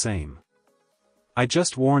do the same. I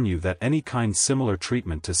just warn you that any kind similar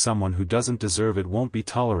treatment to someone who doesn't deserve it won't be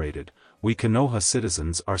tolerated. We Konoha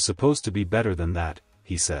citizens are supposed to be better than that,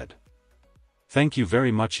 he said. Thank you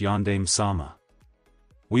very much, Yondaime-sama.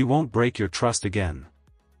 We won't break your trust again.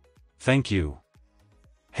 Thank you.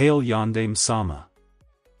 Hail Yondaime-sama.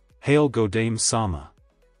 Hail Godaime-sama.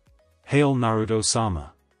 Hail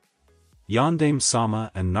Naruto-sama.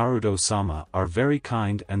 Yondaime-sama and Naruto-sama are very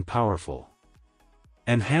kind and powerful.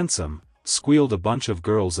 And handsome, squealed a bunch of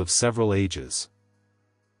girls of several ages.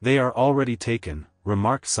 They are already taken,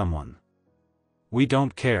 remarked someone. We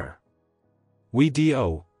don't care. We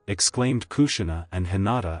do, exclaimed Kushina and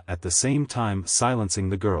Hinata at the same time, silencing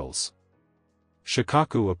the girls.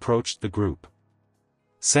 Shikaku approached the group.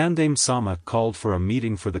 Sandaime-sama called for a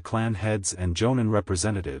meeting for the clan heads and Jonin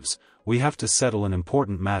representatives. We have to settle an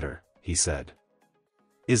important matter, he said.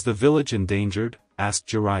 Is the village endangered? Asked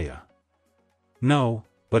Jiraiya. No,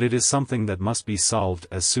 but it is something that must be solved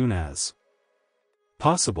as soon as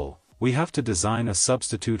possible. We have to design a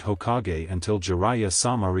substitute Hokage until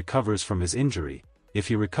Jiraiya-sama recovers from his injury, if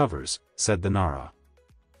he recovers, said the Nara.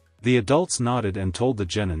 The adults nodded and told the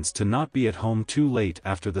Genins to not be at home too late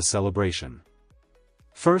after the celebration.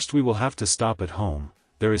 First we will have to stop at home.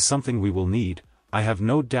 There is something we will need. I have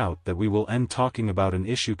no doubt that we will end talking about an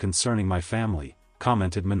issue concerning my family,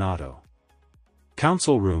 commented Minato.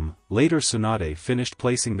 Council room. Later Tsunade finished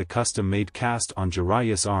placing the custom-made cast on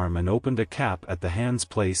Jiraiya's arm and opened a cap at the hand's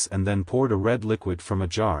place and then poured a red liquid from a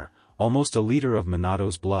jar, almost a liter of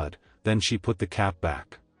Minato's blood, then she put the cap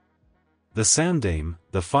back. The Sandaime,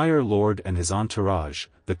 the Fire Lord and his entourage,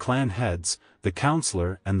 the clan heads, the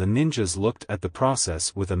counselor and the ninjas looked at the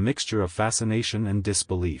process with a mixture of fascination and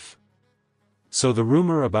disbelief. So the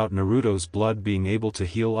rumor about Naruto's blood being able to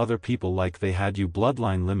heal other people like they had you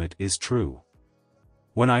bloodline limit is true.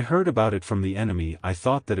 When I heard about it from the enemy, I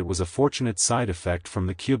thought that it was a fortunate side effect from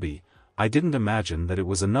the Kyuubi. I didn't imagine that it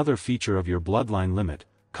was another feature of your bloodline limit,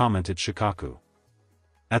 commented Shikaku.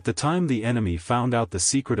 At the time the enemy found out the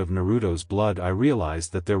secret of Naruto's blood, I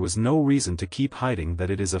realized that there was no reason to keep hiding that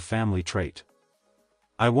it is a family trait.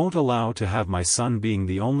 I won't allow to have my son being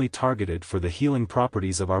the only targeted for the healing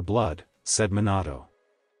properties of our blood, said Minato.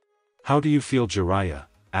 How do you feel, Jiraiya?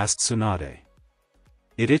 Asked Tsunade.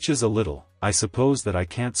 It itches a little. I suppose that I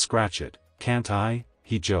can't scratch it, can't I?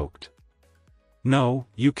 He joked. No,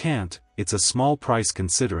 you can't. It's a small price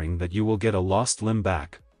considering that you will get a lost limb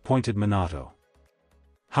back, pointed Minato.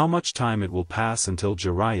 How much time it will pass until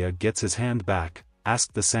Jiraiya gets his hand back?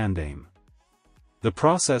 Asked the Sandaime. The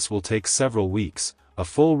process will take several weeks. A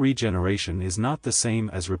full regeneration is not the same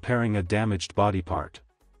as repairing a damaged body part.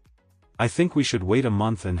 I think we should wait a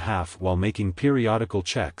month and a half while making periodical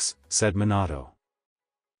checks, said Minato.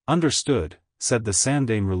 Understood, said the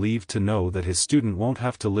Sandaime, relieved to know that his student won't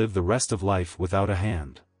have to live the rest of life without a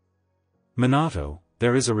hand. Minato,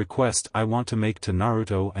 there is a request I want to make to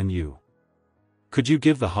Naruto and you. Could you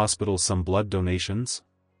give the hospital some blood donations?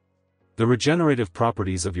 The regenerative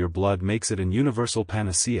properties of your blood makes it an universal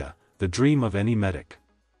panacea, the dream of any medic.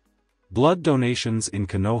 Blood donations in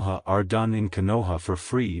Konoha are done in Konoha for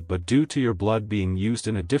free, but due to your blood being used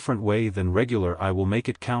in a different way than regular, I will make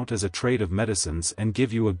it count as a trade of medicines and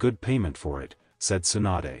give you a good payment for it, said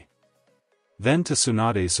Tsunade. Then to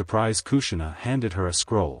Tsunade's surprise, Kushina handed her a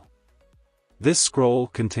scroll. This scroll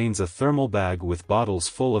contains a thermal bag with bottles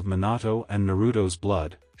full of Minato and Naruto's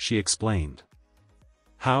blood, she explained.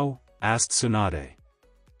 How? Asked Tsunade.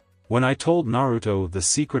 When I told Naruto the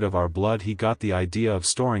secret of our blood, he got the idea of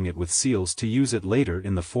storing it with seals to use it later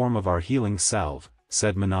in the form of our healing salve,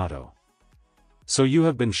 said Minato. So you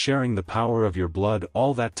have been sharing the power of your blood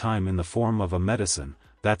all that time in the form of a medicine,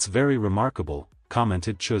 that's very remarkable,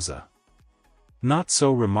 commented Chuza. Not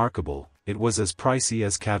so remarkable, it was as pricey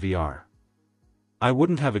as caviar. I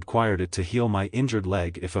wouldn't have acquired it to heal my injured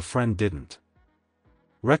leg if a friend didn't.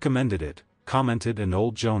 Recommended it, commented an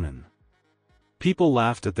old jonin. People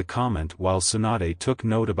laughed at the comment while Tsunade took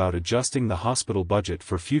note about adjusting the hospital budget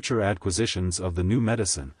for future acquisitions of the new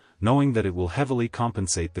medicine, knowing that it will heavily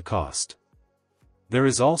compensate the cost. There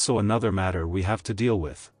is also another matter we have to deal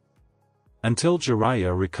with. Until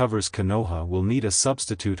Jiraiya recovers, Konoha will need a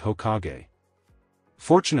substitute Hokage.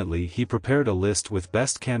 Fortunately, he prepared a list with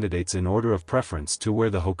best candidates in order of preference to where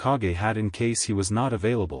the Hokage had in case he was not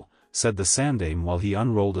available, said the Sandaime while he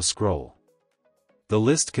unrolled a scroll. The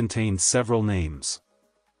list contained several names.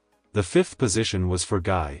 The 5th position was for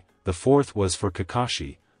Guy, the 4th was for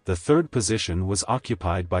Kakashi, the 3rd position was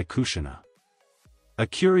occupied by Kushina. A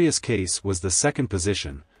curious case was the 2nd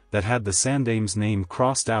position, that had the Sandaime's name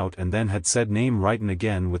crossed out and then had said name written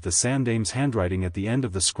again with the Sandaime's handwriting at the end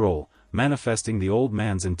of the scroll, manifesting the old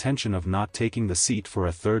man's intention of not taking the seat for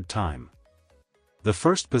a 3rd time. The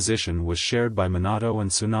 1st position was shared by Minato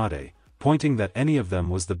and Tsunade, pointing that any of them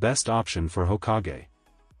was the best option for Hokage.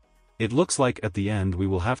 It looks like at the end we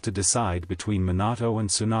will have to decide between Minato and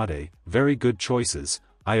Tsunade. Very good choices,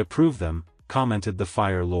 I approve them, commented the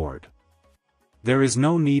Fire Lord. There is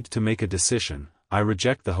no need to make a decision, I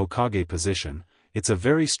reject the Hokage position, it's a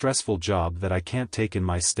very stressful job that I can't take in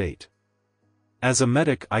my state. As a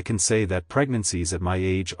medic, I can say that pregnancies at my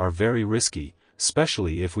age are very risky,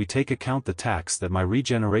 especially if we take account the tax that my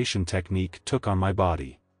regeneration technique took on my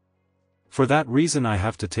body. For that reason I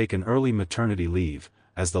have to take an early maternity leave,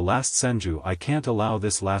 as the last Senju I can't allow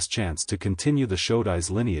this last chance to continue the Shodai's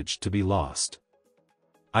lineage to be lost.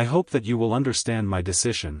 I hope that you will understand my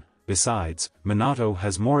decision. Besides, Minato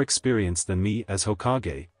has more experience than me as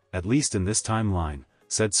Hokage, at least in this timeline,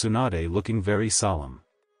 said Tsunade looking very solemn.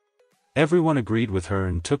 Everyone agreed with her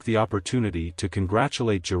and took the opportunity to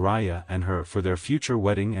congratulate Jiraiya and her for their future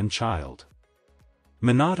wedding and child.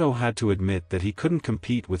 Minato had to admit that he couldn't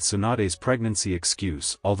compete with Tsunade's pregnancy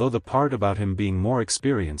excuse, although the part about him being more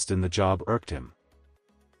experienced in the job irked him.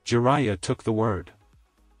 Jiraiya took the word.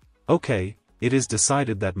 Okay, it is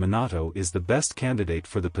decided that Minato is the best candidate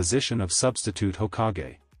for the position of substitute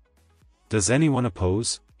Hokage. Does anyone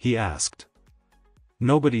oppose? He asked.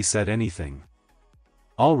 Nobody said anything.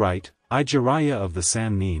 Alright, I Jiraiya of the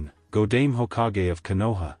Sannin, Godame Hokage of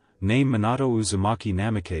Konoha, name Minato Uzumaki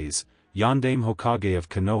Namikaze, Yondaime Hokage of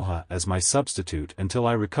Konoha as my substitute until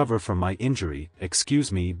I recover from my injury.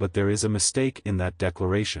 Excuse me, but there is a mistake in that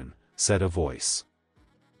declaration, said a voice.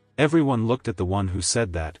 Everyone looked at the one who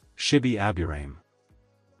said that, Shibi Aburame.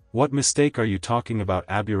 What mistake are you talking about,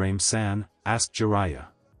 Aburame-san? Asked Jiraiya.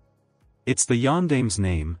 It's the Yondaime's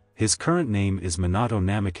name, his current name is Minato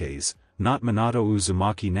Namikaze, not Minato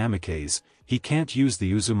Uzumaki Namikaze, he can't use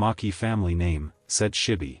the Uzumaki family name, said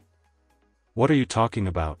Shibi. What are you talking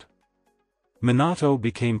about? Minato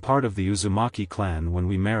became part of the Uzumaki clan when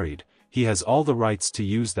we married, he has all the rights to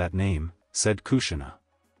use that name, said Kushina.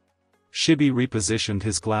 Shibi repositioned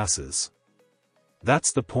his glasses.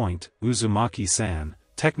 That's the point, Uzumaki-san,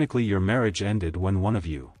 technically your marriage ended when one of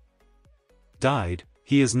you died,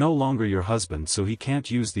 he is no longer your husband so he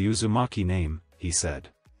can't use the Uzumaki name, he said.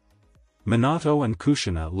 Minato and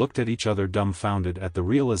Kushina looked at each other dumbfounded at the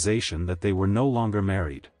realization that they were no longer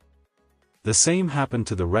married. The same happened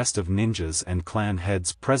to the rest of ninjas and clan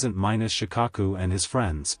heads present minus Shikaku and his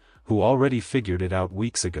friends, who already figured it out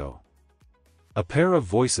weeks ago. A pair of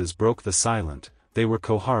voices broke the silence, they were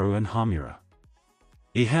Koharu and Hamura.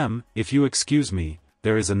 Ahem, if you excuse me,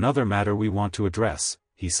 there is another matter we want to address,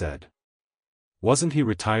 he said. Wasn't he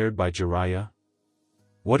retired by Jiraiya?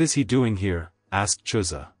 What is he doing here? Asked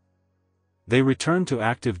Chuza. They returned to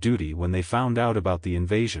active duty when they found out about the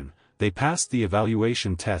invasion. They passed the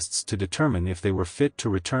evaluation tests to determine if they were fit to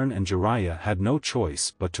return, and Jiraiya had no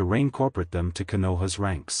choice but to reincorporate them to Konoha's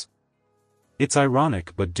ranks. It's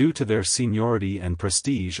ironic, but due to their seniority and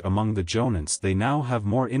prestige among the Jonins, they now have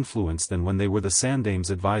more influence than when they were the Sandame's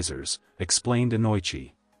advisors, explained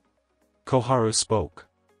Inoichi. Koharu spoke.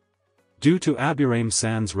 Due to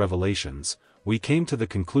Aburame-san's revelations, we came to the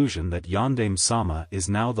conclusion that Yondaime-sama is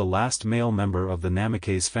now the last male member of the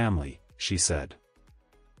Namikaze family, she said.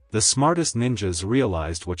 The smartest ninjas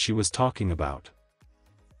realized what she was talking about.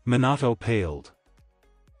 Minato paled.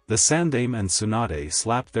 The Sandame and Tsunade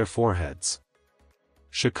slapped their foreheads.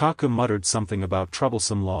 Shikaku muttered something about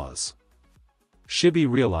troublesome laws. Shibi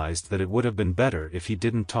realized that it would have been better if he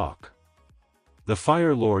didn't talk. The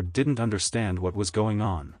Fire Lord didn't understand what was going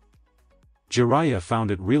on. Jiraiya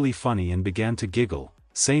found it really funny and began to giggle.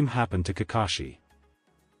 Same happened to Kakashi.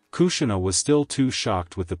 Kushina was still too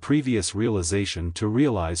shocked with the previous realization to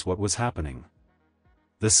realize what was happening.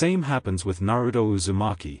 The same happens with Naruto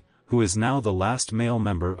Uzumaki, who is now the last male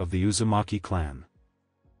member of the Uzumaki clan.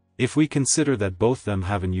 If we consider that both them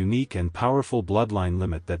have an unique and powerful bloodline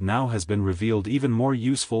limit that now has been revealed, even more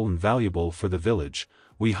useful and valuable for the village,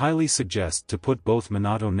 we highly suggest to put both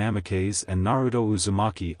Minato Namikaze and Naruto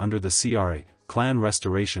Uzumaki under the CRA, Clan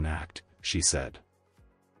Restoration Act, she said.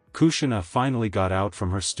 Kushina finally got out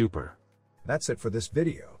from her stupor. That's it for this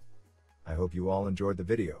video. I hope you all enjoyed the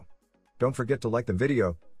video. Don't forget to like the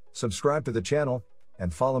video, subscribe to the channel,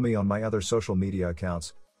 and follow me on my other social media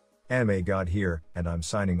accounts. Anime God here, and I'm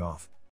signing off.